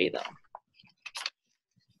JobKeeper either.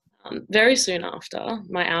 Very soon after,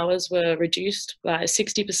 my hours were reduced by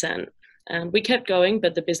 60%, and we kept going,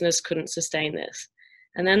 but the business couldn't sustain this.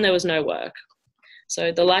 And then there was no work.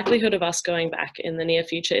 So the likelihood of us going back in the near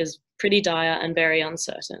future is pretty dire and very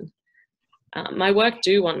uncertain. My work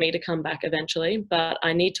do want me to come back eventually, but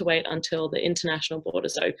I need to wait until the international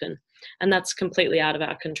borders open, and that's completely out of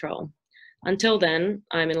our control. Until then,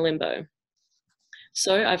 I'm in limbo.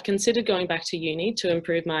 So I've considered going back to uni to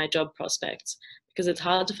improve my job prospects because it's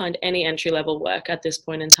hard to find any entry-level work at this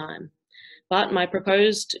point in time. But my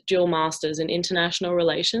proposed dual masters in international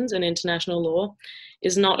relations and international law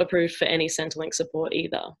is not approved for any Centrelink support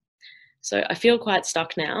either. So I feel quite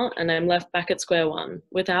stuck now, and I'm left back at square one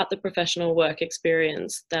without the professional work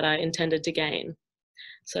experience that I intended to gain.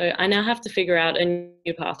 So I now have to figure out a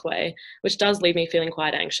new pathway, which does leave me feeling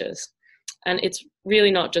quite anxious. And it's really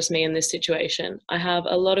not just me in this situation. I have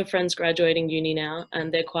a lot of friends graduating uni now,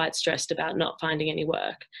 and they're quite stressed about not finding any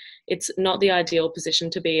work. It's not the ideal position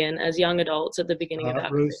to be in as young adults at the beginning of our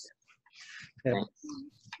career. Yeah.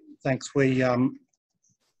 Thanks.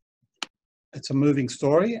 It's a moving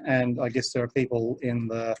story, and I guess there are people in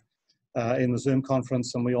the Zoom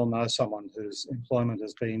conference, and we all know someone whose employment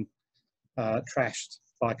has been trashed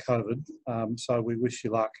by COVID. So we wish you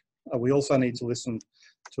luck. We also need to listen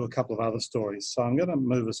to a couple of other stories. So I'm going to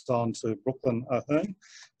move us on to Brooklyn O'Hearn,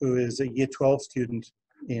 who is a Year 12 student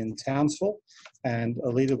in Townsville and a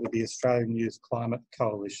leader with the Australian Youth Climate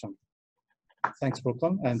Coalition. Thanks,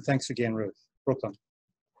 Brooklyn, and thanks again, Ruth. Brooklyn.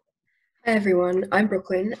 Hi everyone, I'm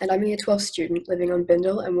Brooklyn and I'm a Year 12 student living on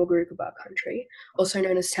Bindal and Wulgurukaba country, also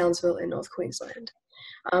known as Townsville in North Queensland.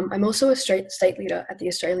 I'm also a state leader at the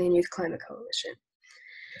Australian Youth Climate Coalition.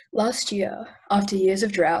 Last year, after years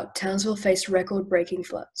of drought, Townsville faced record-breaking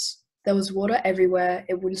floods. There was water everywhere,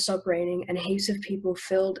 it wouldn't stop raining, and heaps of people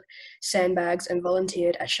filled sandbags and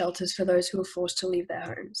volunteered at shelters for those who were forced to leave their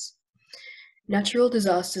homes. Natural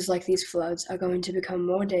disasters like these floods are going to become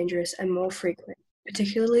more dangerous and more frequent,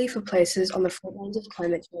 particularly for places on the front lines of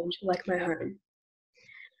climate change like my home.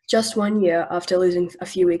 Just 1 year after losing a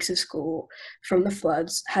few weeks of school from the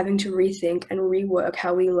floods, having to rethink and rework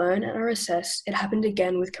how we learn and are assessed, it happened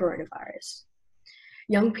again with coronavirus.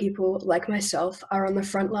 Young people, like myself, are on the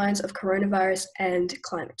front lines of coronavirus and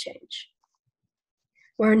climate change.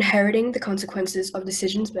 We're inheriting the consequences of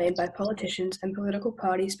decisions made by politicians and political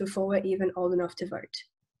parties before we're even old enough to vote.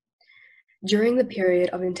 During the period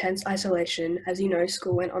of intense isolation, as you know,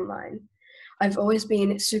 school went online. I've always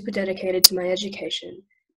been super dedicated to my education,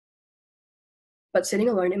 but sitting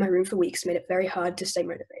alone in my room for weeks made it very hard to stay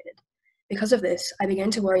motivated. Because of this, I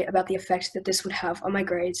began to worry about the effect that this would have on my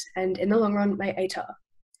grades and, in the long run, my ATAR.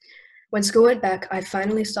 When school went back, I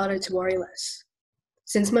finally started to worry less.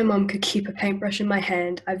 Since my mum could keep a paintbrush in my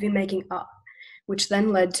hand, I've been making art, which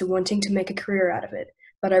then led to wanting to make a career out of it,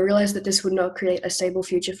 but I realized that this would not create a stable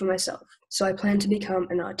future for myself, so I planned to become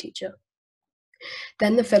an art teacher.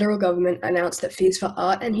 Then the federal government announced that fees for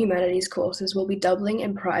art and humanities courses will be doubling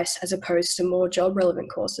in price as opposed to more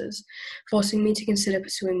job-relevant courses, forcing me to consider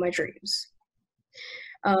pursuing my dreams.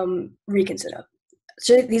 Reconsider.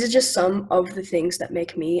 So these are just some of the things that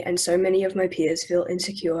make me and so many of my peers feel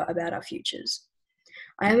insecure about our futures.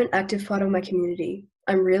 I am an active part of my community.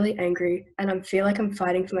 I'm really angry, and I feel like I'm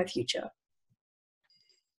fighting for my future.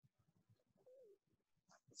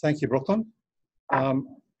 Thank you, Brooklyn.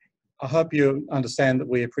 I hope you understand that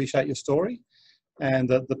we appreciate your story and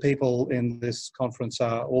that the people in this conference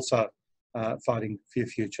are also fighting for your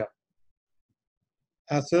future.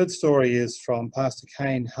 Our third story is from Pastor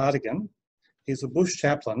Kane Hardigan. He's a bush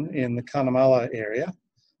chaplain in the Cunnamulla area,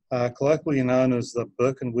 colloquially known as the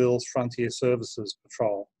Burke and Wills Frontier Services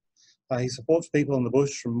Patrol. He supports people in the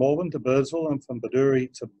bush from Morven to Birdsville and from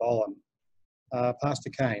Baduri to Bolen. Pastor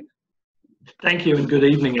Kane. Thank you and good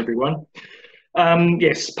evening, everyone.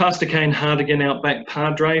 Yes, Pastor Kane Hardigan, Outback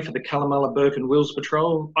Padre for the Cunnamulla Burke and Wills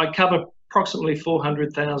Patrol. I cover approximately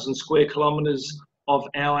 400,000 square kilometres of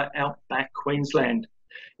our outback Queensland.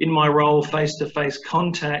 In my role, face-to-face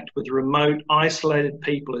contact with remote, isolated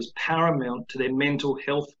people is paramount to their mental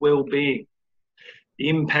health well-being. The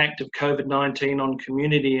impact of COVID-19 on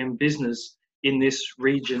community and business in this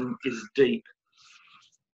region is deep.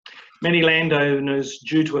 Many landowners,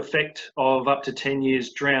 due to effect of up to 10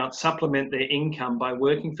 years drought, supplement their income by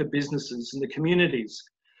working for businesses in the communities.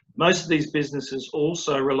 Most of these businesses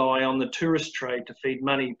also rely on the tourist trade to feed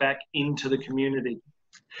money back into the community.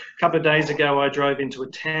 A couple of days ago, I drove into a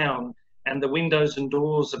town and the windows and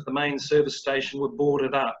doors of the main service station were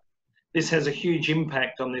boarded up. This has a huge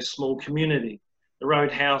impact on this small community. The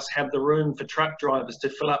roadhouse had the room for truck drivers to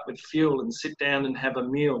fill up with fuel and sit down and have a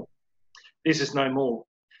meal. This is no more.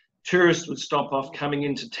 Tourists would stop off coming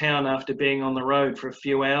into town after being on the road for a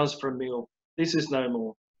few hours for a meal. This is no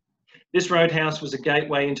more. This roadhouse was a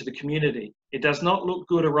gateway into the community. It does not look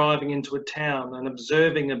good arriving into a town and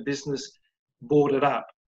observing a business boarded up.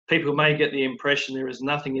 People may get the impression there is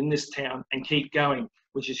nothing in this town and keep going,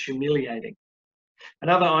 which is humiliating.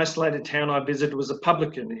 Another isolated town I visited was a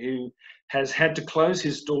publican who has had to close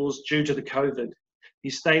his doors due to the COVID. He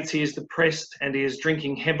states he is depressed and he is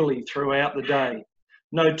drinking heavily throughout the day.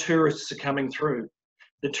 No tourists are coming through.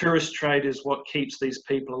 The tourist trade is what keeps these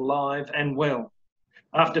people alive and well.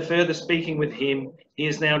 After further speaking with him, he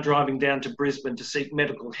is now driving down to Brisbane to seek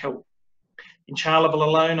medical help. In Charleville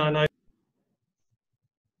alone, I know.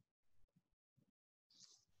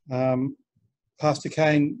 Pastor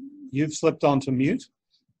Kane, you've slipped onto mute.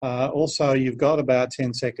 Also, you've got about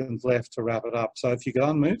 10 seconds left to wrap it up. So if you could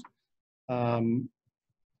unmute.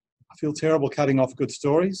 I feel terrible cutting off good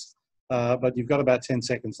stories, but you've got about 10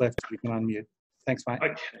 seconds left if you can unmute. Thanks, mate.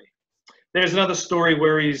 Okay. There's another story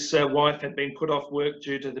where his wife had been put off work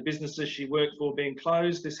due to the businesses she worked for being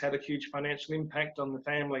closed. This had a huge financial impact on the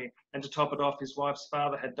family. And to top it off, his wife's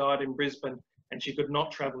father had died in Brisbane and she could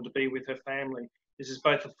not travel to be with her family. This is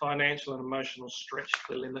both a financial and emotional stretch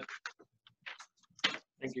to the limit.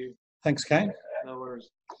 Thank you. Thanks, Kane. No worries.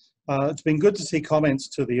 It's been good to see comments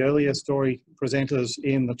to the earlier story presenters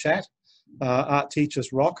in the chat. Art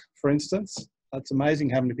teachers rock, for instance. It's amazing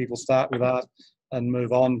how many people start with art and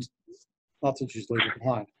move on, not to just leave it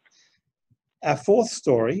behind. Our fourth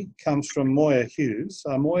story comes from Moya Hughes.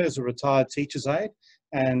 Moya is a retired teacher's aide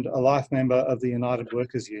and a life member of the United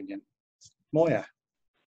Workers Union. Moya.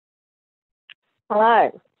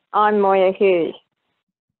 Hello, I'm Moya Hughes.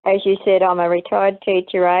 As you said, I'm a retired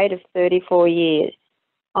teacher aide of 34 years.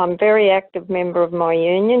 I'm a very active member of my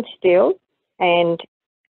union still and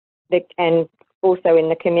also in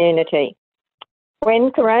the community.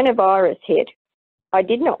 When coronavirus hit, I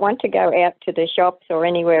did not want to go out to the shops or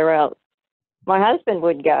anywhere else. My husband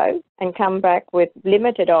would go and come back with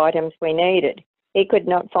limited items we needed. He could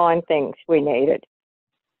not find things we needed.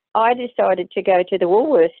 I decided to go to the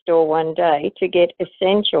Woolworths store one day to get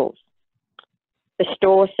essentials. The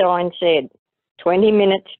store sign said, 20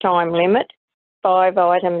 minutes time limit, 5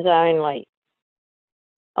 items only.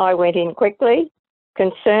 I went in quickly,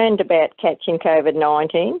 concerned about catching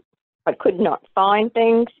COVID-19. I could not find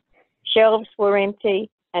things, shelves were empty,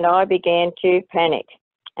 and I began to panic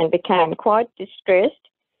and became quite distressed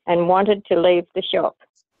and wanted to leave the shop.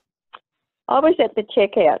 I was at the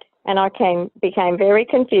checkout and I became very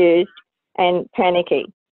confused and panicky.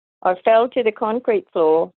 I fell to the concrete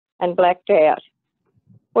floor and blacked out.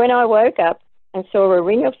 When I woke up and saw a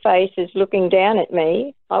ring of faces looking down at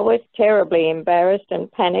me, I was terribly embarrassed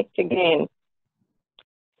and panicked again.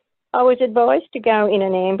 I was advised to go in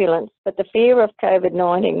an ambulance, but the fear of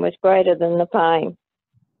COVID-19 was greater than the pain.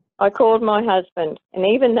 I called my husband, and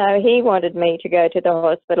even though he wanted me to go to the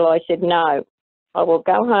hospital, I said, no, I will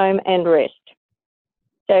go home and rest.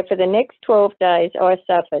 So for the next 12 days, I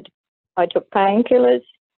suffered. I took painkillers.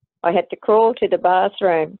 I had to crawl to the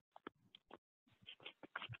bathroom.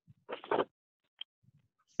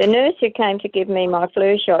 The nurse who came to give me my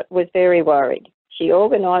flu shot was very worried. She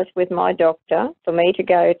organised with my doctor for me to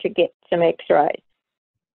go to get some x-rays.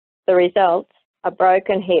 The results, a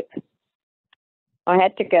broken hip. I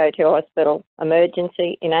had to go to hospital,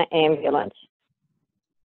 emergency in an ambulance.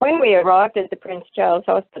 When we arrived at the Prince Charles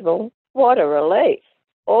Hospital, what a relief.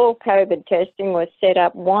 All COVID testing was set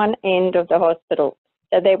up one end of the hospital,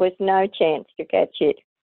 so there was no chance to catch it.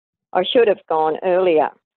 I should have gone earlier.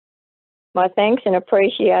 My thanks and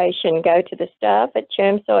appreciation go to the staff at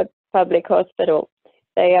Chermside Public Hospital.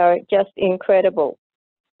 They are just incredible.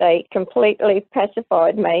 They completely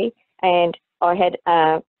pacified me, and I had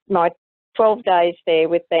my 12 days there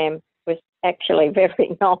with them was actually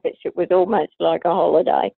very nice. It was almost like a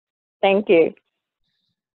holiday. Thank you.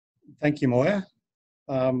 Thank you, Moya.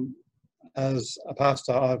 As a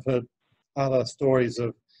pastor, I've heard other stories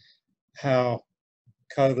of how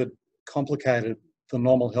COVID complicated the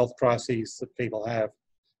normal health crises that people have.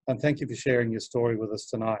 And thank you for sharing your story with us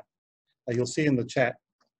tonight. You'll see in the chat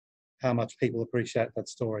how much people appreciate that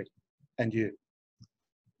story, and you.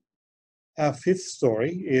 Our fifth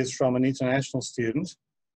story is from an international student,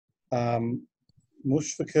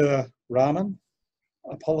 Mushfiqur Rahman.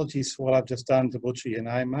 Apologies for what I've just done to butcher your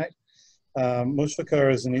name, mate.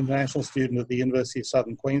 Mushfiqur is an international student at the University of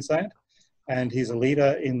Southern Queensland, and he's a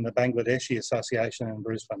leader in the Bangladeshi Association in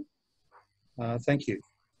Brisbane. Thank you.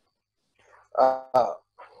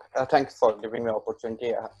 Thanks for giving me the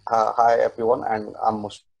opportunity. Hi everyone, and I'm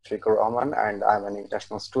Mushfiqur Rahman, and I'm an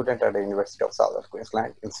international student at the University of Southern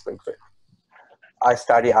Queensland in Springfield. I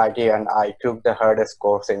study IT, and I took the hardest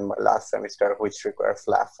course in my last semester, which requires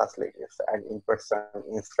lab facilities and in-person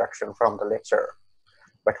instruction from the lecturer.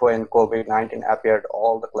 But when COVID-19 appeared,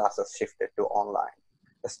 all the classes shifted to online.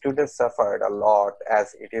 The students suffered a lot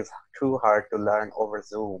as it is too hard to learn over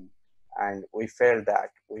Zoom, and we felt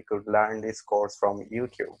that we could learn this course from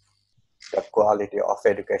YouTube. The quality of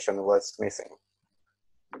education was missing.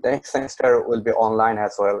 The next semester will be online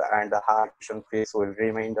as well, and the high tuition fees will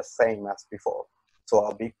remain the same as before. So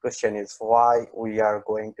our big question is why we are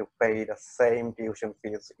going to pay the same tuition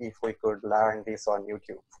fees if we could learn this on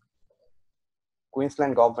YouTube.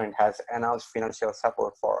 Queensland government has announced financial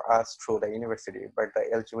support for us through the university, but the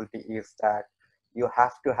eligibility is that you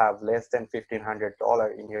have to have less than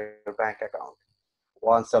 $1,500 in your bank account.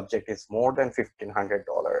 One subject is more than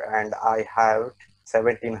 $1,500, and I have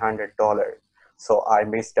 $1,700, so I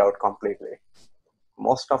missed out completely.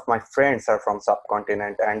 Most of my friends are from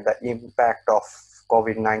subcontinent, and the impact of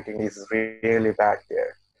COVID-19 is really bad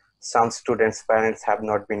there. Some students' parents have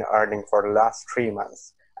not been earning for the last 3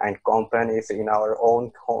 months, and companies in our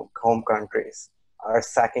own home countries are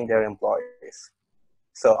sacking their employees.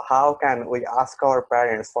 So how can we ask our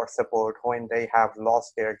parents for support when they have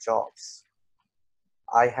lost their jobs?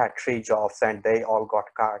 I had 3 jobs and they all got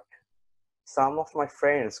cut. Some of my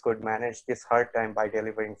friends could manage this hard time by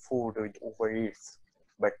delivering food with Uber Eats,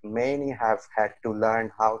 but many have had to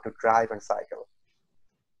learn how to drive and cycle.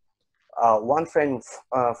 One friend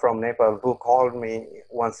from Nepal who called me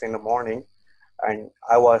once in the morning, and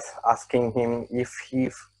I was asking him if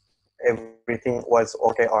everything was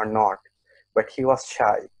okay or not, but he was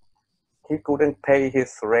shy. He couldn't pay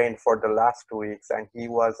his rent for the last 2 weeks, and he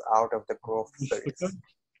was out of the groceries.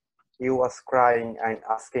 He was crying and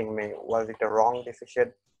asking me, was it a wrong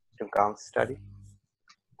decision to come study?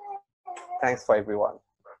 Thanks for everyone.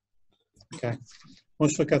 Okay.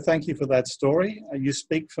 Mushfiqah, thank you for that story. You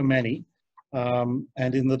speak for many.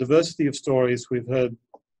 And in the diversity of stories, we've heard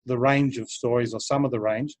the range of stories, or some of the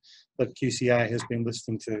range, that QCA has been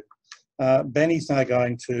listening to. Benny's now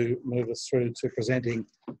going to move us through to presenting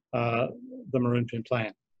the Maroonprint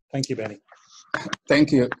plan. Thank you, Benny.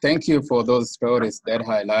 Thank you. Thank you for those stories that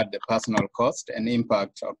highlight the personal cost and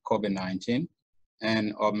impact of COVID-19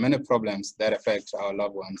 and of many problems that affect our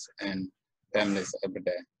loved ones and families every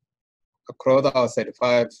day. Across our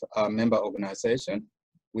 35 member organization,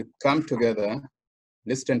 we come together,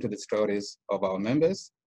 listen to the stories of our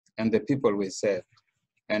members and the people we serve,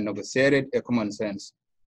 and negotiated a common sense,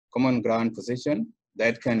 common ground position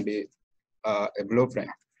that can be a blueprint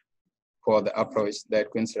for the approach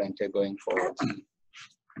that Queensland is going forward.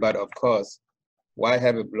 But of course, why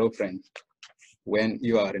have a blueprint when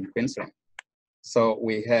you are in Queensland? So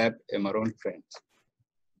we have a Maroonprint.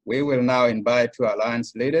 We will now invite 2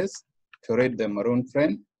 Alliance leaders to read the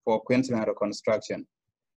Maroonprint for Queensland Reconstruction.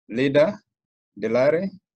 Leader Delary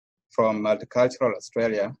from Multicultural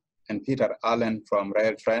Australia and Peter Allen from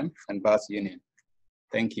Rail Tram and Bus Union.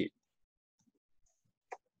 Thank you.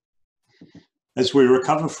 As we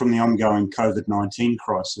recover from the ongoing COVID-19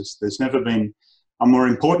 crisis, there's never been a more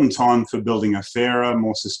important time for building a fairer,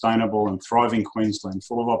 more sustainable and thriving Queensland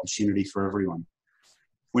full of opportunity for everyone.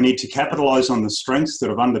 We need to capitalise on the strengths that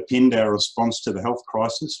have underpinned our response to the health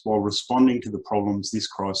crisis while responding to the problems this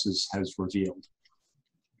crisis has revealed.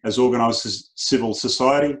 As organised civil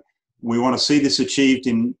society, we want to see this achieved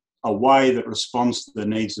in a way that responds to the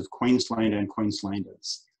needs of Queensland and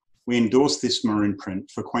Queenslanders. We endorse this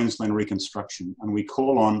Maroonprint for Queensland reconstruction, and we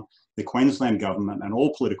call on the Queensland Government and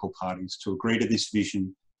all political parties to agree to this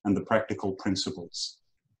vision and the practical principles.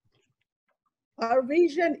 Our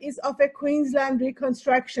vision is of a Queensland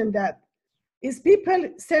reconstruction that is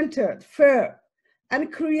people-centred, fair,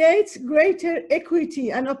 and creates greater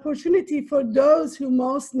equity and opportunity for those who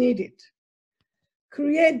most need it.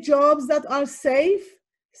 Create jobs that are safe,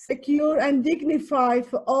 secure, and dignified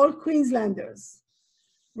for all Queenslanders.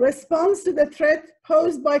 Response to the threat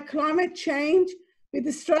posed by climate change with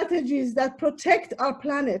the strategies that protect our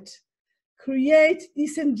planet. Create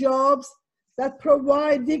decent jobs that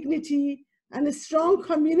provide dignity and strong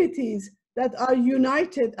communities that are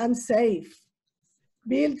united and safe.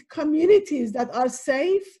 Build communities that are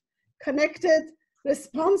safe, connected,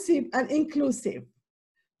 responsive, and inclusive.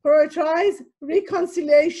 Prioritize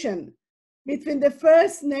reconciliation between the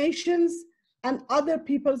First Nations and other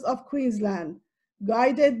peoples of Queensland,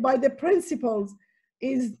 guided by the principles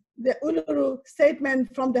is the Uluru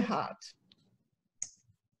Statement from the Heart.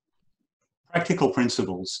 Practical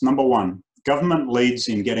principles. Number 1, government leads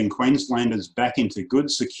in getting Queenslanders back into good,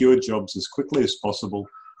 secure jobs as quickly as possible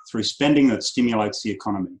through spending that stimulates the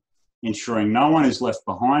economy, ensuring no one is left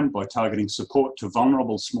behind by targeting support to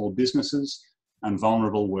vulnerable small businesses and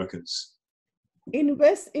vulnerable workers.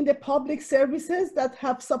 Invest in the public services that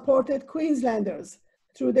have supported Queenslanders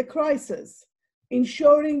through the crisis,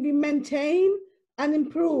 ensuring we maintain and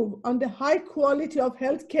improve on the high quality of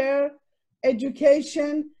healthcare,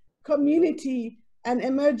 education, community, and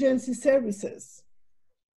emergency services.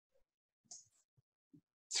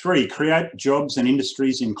 3, create jobs and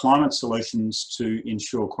industries in climate solutions to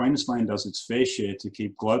ensure Queensland does its fair share to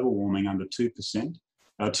keep global warming under 2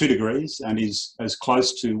 degrees and is as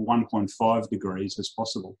close to 1.5 degrees as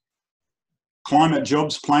possible. Climate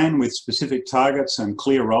jobs plan with specific targets and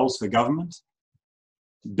clear roles for government.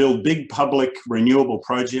 Build big public renewable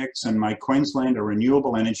projects and make Queensland a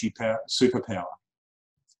renewable energy superpower.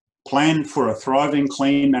 Plan for a thriving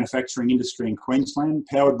clean manufacturing industry in Queensland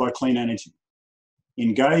powered by clean energy.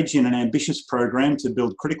 Engage in an ambitious program to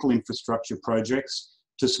build critical infrastructure projects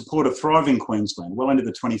to support a thriving Queensland well into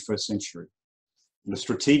the 21st century. And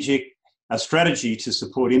a strategy to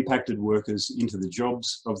support impacted workers into the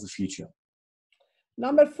jobs of the future.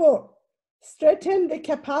 Number 4, strengthen the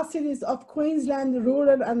capacities of Queensland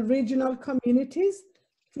rural and regional communities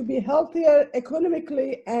to be healthier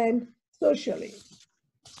economically and socially.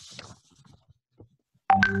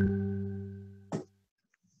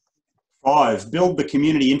 Five, build the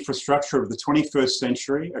community infrastructure of the 21st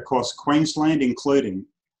century across Queensland, including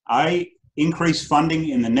A, increase funding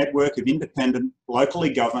in the network of independent,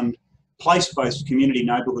 locally governed, place-based community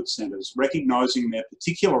neighbourhood centres, recognising their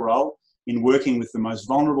particular role in working with the most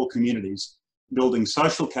vulnerable communities, building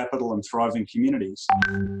social capital and thriving communities.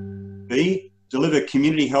 B, deliver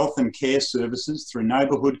community health and care services through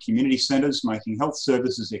neighbourhood community centres, making health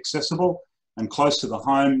services accessible and close to the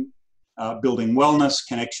home, building wellness,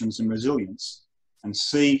 connections and resilience. And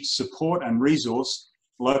C, support and resource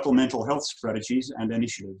local mental health strategies and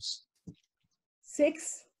initiatives.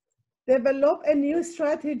 6, develop a new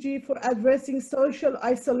strategy for addressing social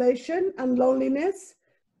isolation and loneliness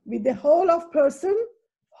with the whole of person,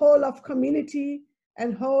 whole of community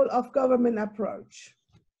and whole of government approach.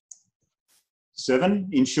 7,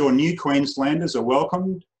 ensure new Queenslanders are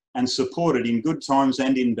welcomed and supported in good times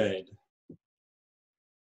and in bad.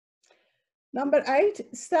 Number 8,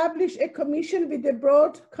 establish a commission with a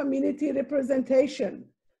broad community representation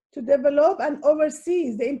to develop and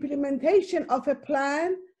oversee the implementation of a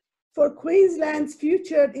plan for Queensland's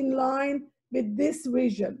future in line with this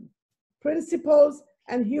vision, principles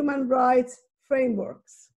and human rights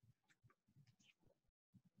frameworks.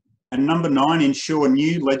 And number 9, ensure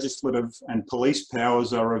new legislative and police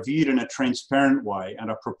powers are reviewed in a transparent way and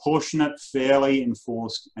are proportionate, fairly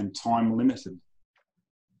enforced and time limited.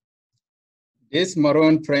 This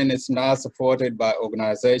Maroonprint is now supported by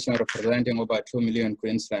organisations representing over 2 million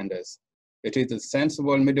Queenslanders. It is a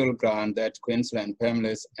sensible middle ground that Queensland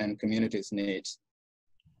families and communities need.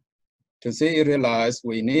 To see it realised,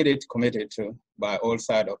 we need it committed to by all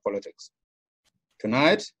sides of politics.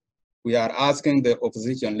 Tonight, we are asking the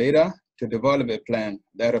opposition leader to develop a plan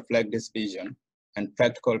that reflects this vision and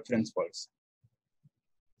practical principles.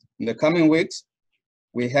 In the coming weeks,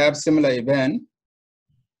 we have similar events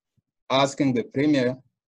asking the Premier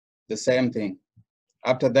the same thing.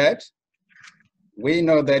 After that, we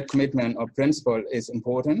know that commitment of principle is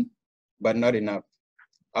important, but not enough.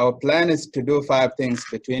 Our plan is to do 5 things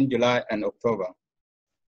between July and October.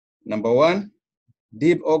 Number 1,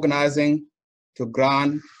 deep organizing to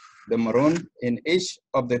ground the Maroon in each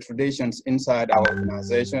of the traditions inside our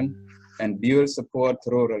organization and build support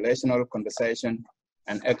through relational conversation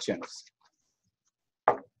and actions.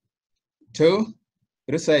 2,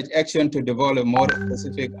 research action to develop more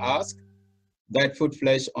specific ask that put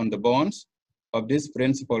flesh on the bones of this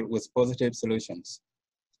principle with positive solutions.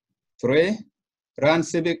 3, run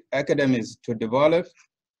civic academies to develop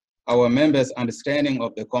our members' understanding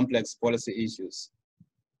of the complex policy issues.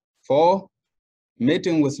 4,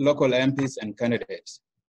 meeting with local MPs and candidates.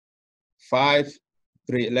 5,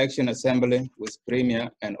 pre-election assembly with Premier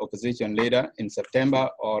and opposition leader in September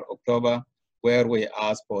or October, where we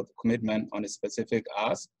ask for commitment on specific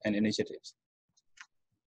asks and initiatives.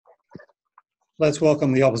 Let's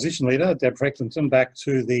welcome the opposition leader, Deb Frecklington, back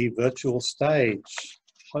to the virtual stage.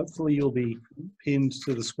 Hopefully you'll be pinned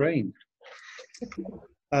to the screen.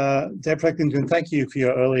 Deb Frecklington, thank you for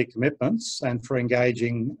your earlier commitments and for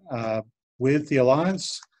engaging with the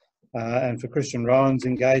Alliance and for Christian Rowan's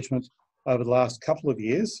engagement over the last couple of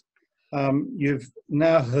years. You've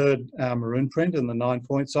now heard our Maroonprint and the 9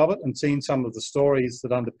 points of it and seen some of the stories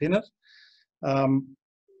that underpin it.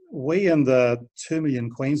 We and the 2 million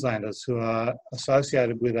Queenslanders who are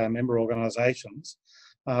associated with our member organisations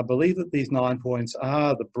believe that these 9 points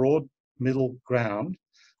are the broad middle ground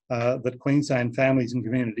that Queensland families and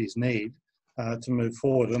communities need to move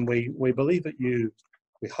forward. And we believe that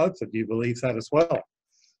we hope that you believe that as well.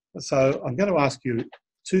 So I'm going to ask you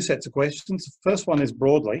 2 sets of questions. The first one is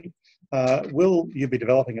broadly, will you be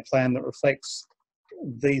developing a plan that reflects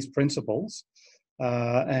these principles?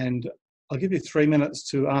 And I'll give you 3 minutes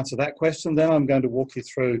to answer that question. Then I'm going to walk you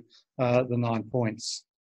through the 9 points.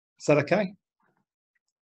 Is that okay?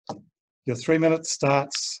 Your 3 minutes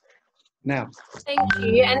starts now. Thank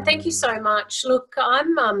you, and thank you so much. Look, I've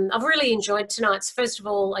really enjoyed tonight. So first of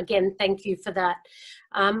all, again, thank you for that.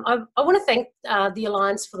 I want to thank the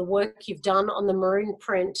Alliance for the work you've done on the maroon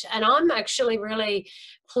print, and I'm actually really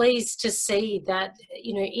pleased to see that,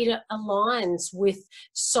 you know, it aligns with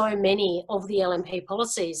so many of the LNP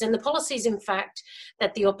policies, and the policies, in fact,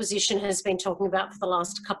 that the opposition has been talking about for the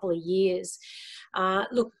last couple of years.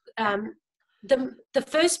 Look, the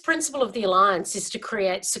first principle of the Alliance is to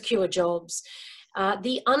create secure jobs.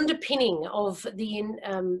 The underpinning of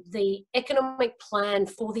the economic plan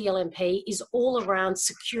for the LNP is all around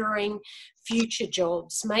securing future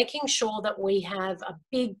jobs, making sure that we have a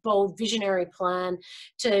big, bold, visionary plan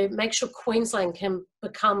to make sure Queensland can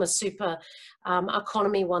become a super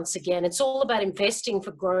economy once again. It's all about investing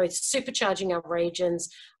for growth, supercharging our regions,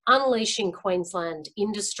 unleashing Queensland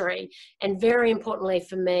industry, and very importantly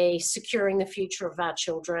for me, securing the future of our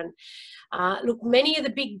children. Look, many of the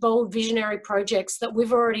big, bold, visionary projects that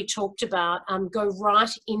we've already talked about go right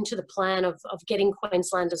into the plan of getting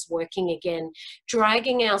Queenslanders working again,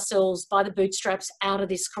 dragging ourselves by the bootstraps out of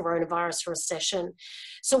this coronavirus recession.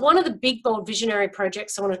 So one of the big, bold, visionary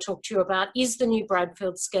projects I want to talk to you about is the new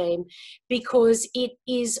Bradfield scheme, because it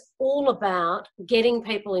is all about getting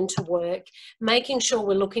people into work, making sure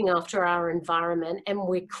we're looking after our environment, and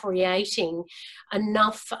we're creating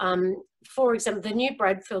enough for example, the new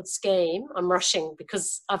Bradfield scheme, I'm rushing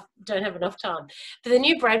because I don't have enough time, but the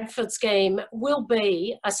new Bradfield scheme will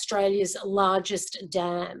be Australia's largest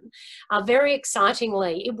dam. Very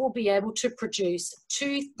excitingly, it will be able to produce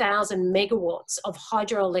 2,000 megawatts of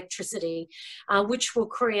hydroelectricity, which will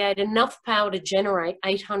create enough power to generate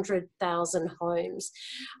 800,000 homes.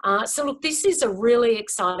 So look, this is a really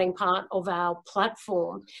exciting part of our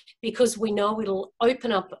platform, because we know it'll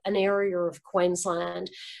open up an area of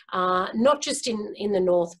Queensland, not just in the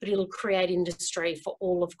north, but it'll create industry for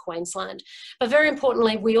all of Queensland. But very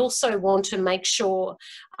importantly, we also want to make sure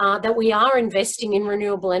that we are investing in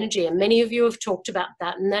renewable energy, and many of you have talked about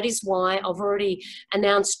that, and that is why I've already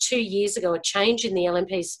announced 2 years ago a change in the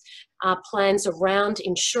LNP's plans around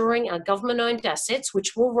ensuring our government-owned assets,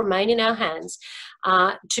 which will remain in our hands,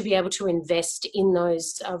 to be able to invest in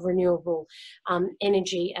those renewable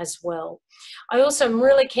energy as well. I also am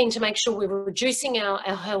really keen to make sure we're reducing our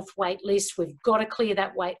health wait list. We've got to clear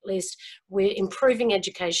that wait list. We're improving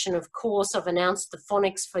education, of course. I've announced the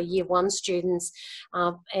phonics for Year 1 students,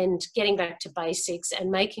 and getting back to basics and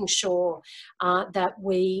making sure that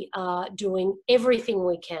we are doing everything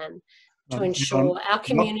we can to ensure our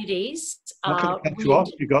communities are...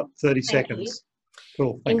 You've got 30 seconds.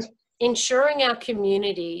 Cool, thanks. Ensuring our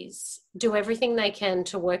communities do everything they can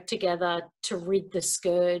to work together to rid the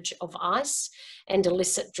scourge of ice and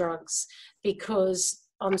illicit drugs, because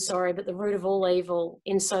I'm sorry, but the root of all evil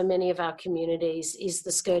in so many of our communities is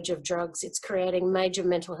the scourge of drugs. It's creating major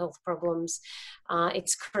mental health problems.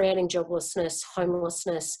 It's creating joblessness,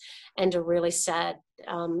 homelessness, and a really sad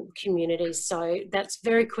community. So that's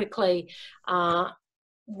very quickly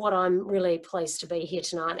what I'm really pleased to be here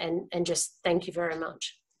tonight, and just thank you very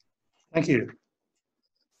much. Thank you.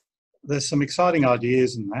 There's some exciting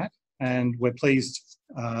ideas in that, and we're pleased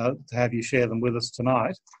to have you share them with us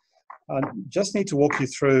tonight. Just need to walk you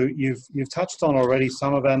through, you've touched on already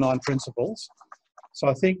some of our 9 principles. So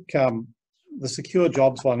I think the secure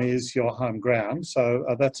jobs one is your home ground. So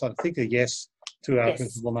that's, I think, a yes to our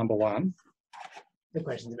principle number 1. The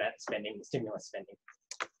question's about spending, stimulus spending.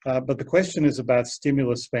 But the question is about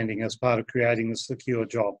stimulus spending as part of creating the secure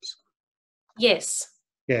jobs. Yes.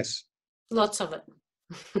 Yes. Lots of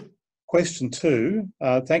it. Question 2,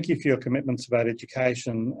 thank you for your commitments about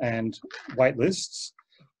education and wait lists.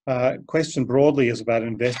 Question broadly is about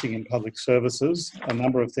investing in public services, a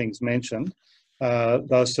number of things mentioned.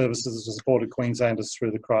 Those services have supported Queenslanders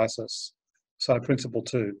through the crisis. So principle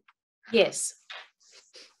 2. Yes.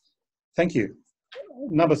 Thank you.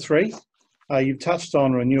 Number 3, you've touched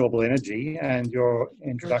on renewable energy and your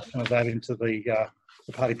introduction of that into the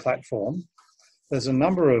party platform. There's a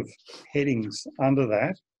number of headings under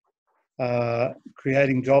that,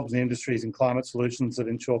 creating jobs in industries and climate solutions that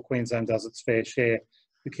ensure Queensland does its fair share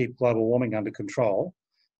to keep global warming under control.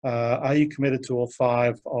 Are you committed to all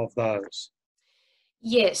 5 of those?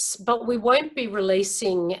 Yes, but we won't be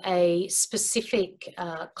releasing a specific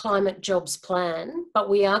climate jobs plan, but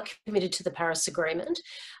we are committed to the Paris Agreement,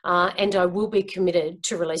 and I will be committed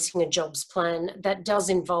to releasing a jobs plan that does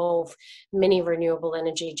involve many renewable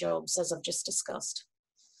energy jobs, as I've just discussed.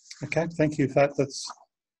 Okay, thank you for that. That's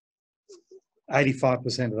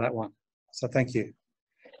 85% of that one, so thank you.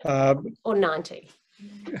 Or 90.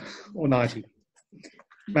 Or 90.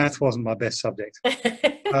 Maths wasn't my best subject.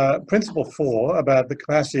 Principle 4, about the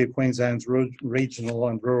capacity of Queensland's regional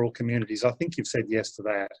and rural communities. I think you've said yes to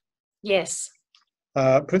that. Yes.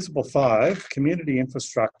 Principle 5, community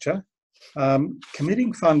infrastructure.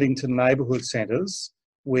 Committing funding to neighbourhood centres,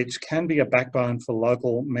 which can be a backbone for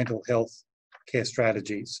local mental health care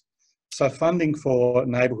strategies. So funding for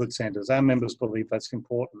neighbourhood centres, our members believe that's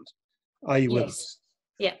important. Are you with us?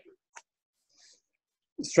 Yeah.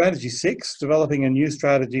 Strategy 6, developing a new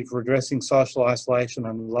strategy for addressing social isolation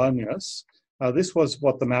and loneliness. This was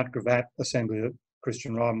what the Mount Gravatt Assembly that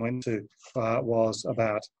Christian Ryan went to was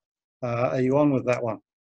about. Are you on with that one?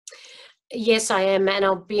 Yes, I am, and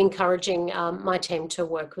I'll be encouraging my team to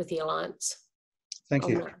work with the Alliance. Thank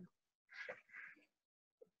you.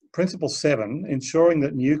 Principle 7, ensuring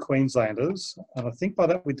that new Queenslanders, and I think by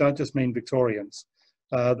that we don't just mean Victorians,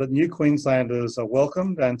 that new Queenslanders are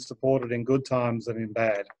welcomed and supported in good times and in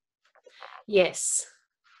bad. Yes.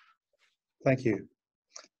 Thank you.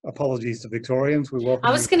 Apologies to Victorians. We welcome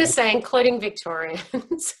I was going to say including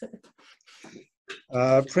Victorians.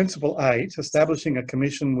 Principle 8, establishing a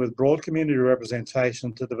commission with broad community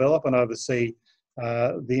representation to develop and oversee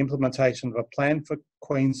the implementation of a plan for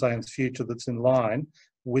Queensland's future that's in line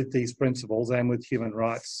with these principles and with human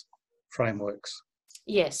rights frameworks.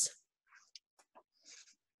 Yes.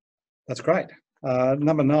 That's great.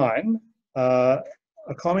 Number 9, a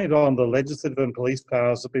comment on the legislative and police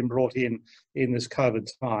powers that have been brought in this COVID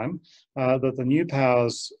time, that the new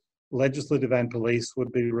powers, legislative and police,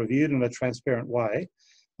 would be reviewed in a transparent way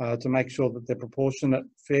to make sure that they're proportionate,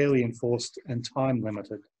 fairly enforced and time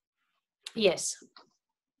limited. Yes.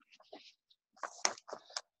 I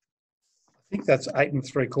think that's 8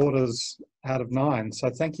 3/4 out of 9. So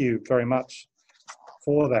thank you very much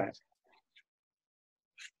for that.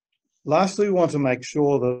 Lastly, we want to make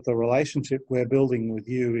sure that the relationship we're building with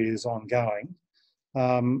you is ongoing.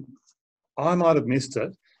 I might have missed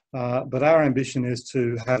it, but our ambition is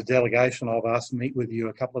to have a delegation of us meet with you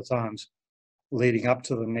a couple of times leading up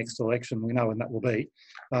to the next election. We know when that will be.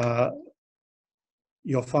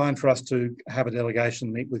 You're fine for us to have a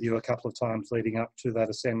delegation meet with you a couple of times leading up to that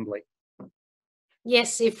assembly.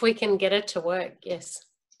 Yes, if we can get it to work, yes.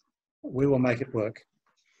 We will make it work.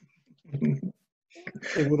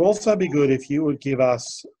 It would also be good if you would give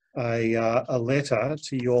us a letter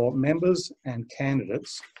to your members and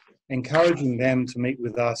candidates, encouraging them to meet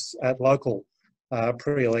with us at local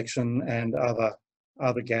pre-election and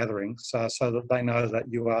other gatherings, so that they know that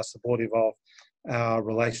you are supportive of our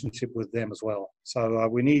relationship with them as well. So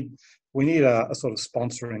we need a sort of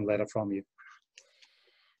sponsoring letter from you.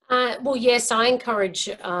 Well, yes, I'll encourage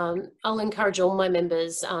all my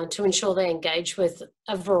members to ensure they engage with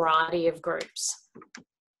a variety of groups.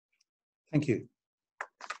 Thank you.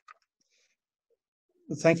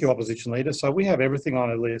 Thank you, Opposition Leader. So we have everything on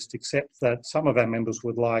our list except that some of our members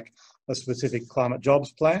would like a specific climate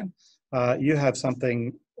jobs plan. You have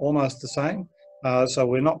something almost the same. So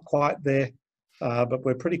we're not quite there, but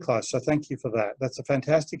we're pretty close. So thank you for that. That's a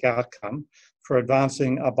fantastic outcome for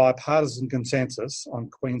advancing a bipartisan consensus on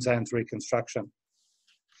Queensland's reconstruction.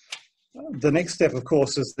 The next step, of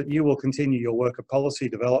course, is that you will continue your work of policy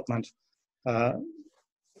development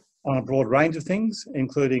on a broad range of things,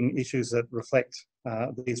 including issues that reflect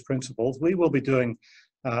these principles. We will be doing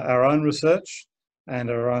our own research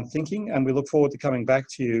and our own thinking, and we look forward to coming back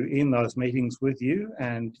to you in those meetings with you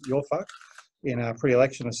and your folk in our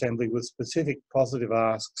pre-election assembly with specific positive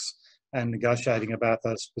asks and negotiating about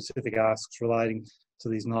those specific asks relating to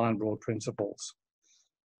these 9 broad principles.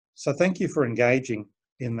 So thank you for engaging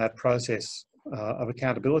in that process of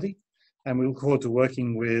accountability, and we look forward to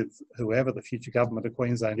working with whoever the future government of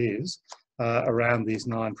Queensland is around these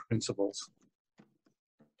 9 principles.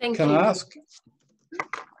 Thank you. Can I ask,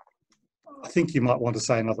 I think you might want to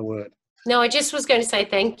say another word. No, I just was going to say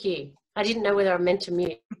thank you. I didn't know whether I meant to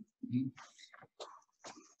mute.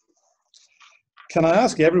 Can I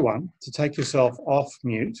ask everyone to take yourself off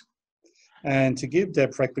mute and to give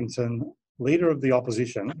Deb Frecklington, Leader of the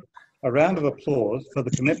Opposition, a round of applause for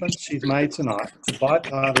the commitment she's made tonight to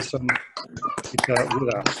bipartisan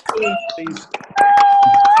with us. Please.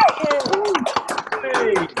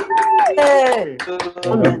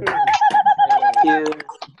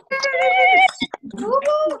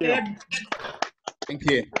 Thank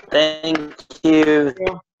you. Thank you.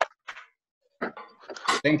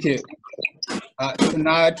 Thank you.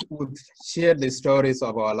 Tonight, we've shared the stories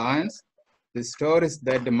of our alliance, the stories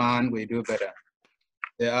that demand we do better.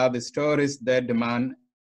 They are the stories that demand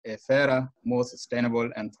a fairer, more sustainable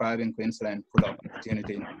and thriving Queensland full of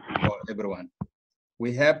opportunity for everyone.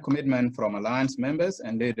 We have commitment from Alliance members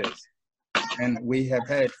and leaders, and we have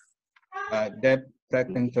had Deb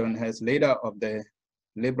Frecklington as leader of the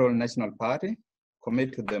Liberal National Party,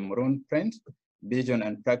 commit to the Maroonprint vision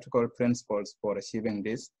and practical principles for achieving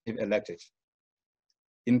this if elected.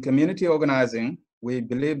 In community organizing, we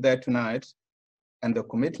believe that tonight and the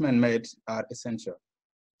commitment made are essential.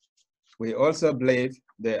 We also believe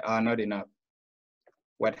they are not enough.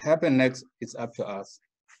 What happens next is up to us.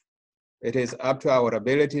 It is up to our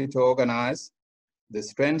ability to organize, the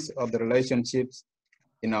strength of the relationships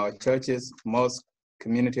in our churches, mosques,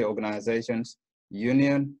 community organizations,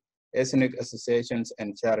 union, ethnic associations,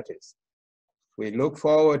 and charities. We look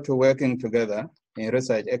forward to working together in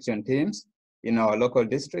research action teams in our local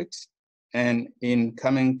districts and in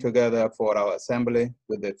coming together for our assembly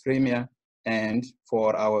with the Premier and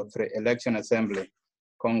for our pre-election assembly.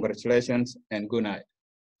 Congratulations and good night.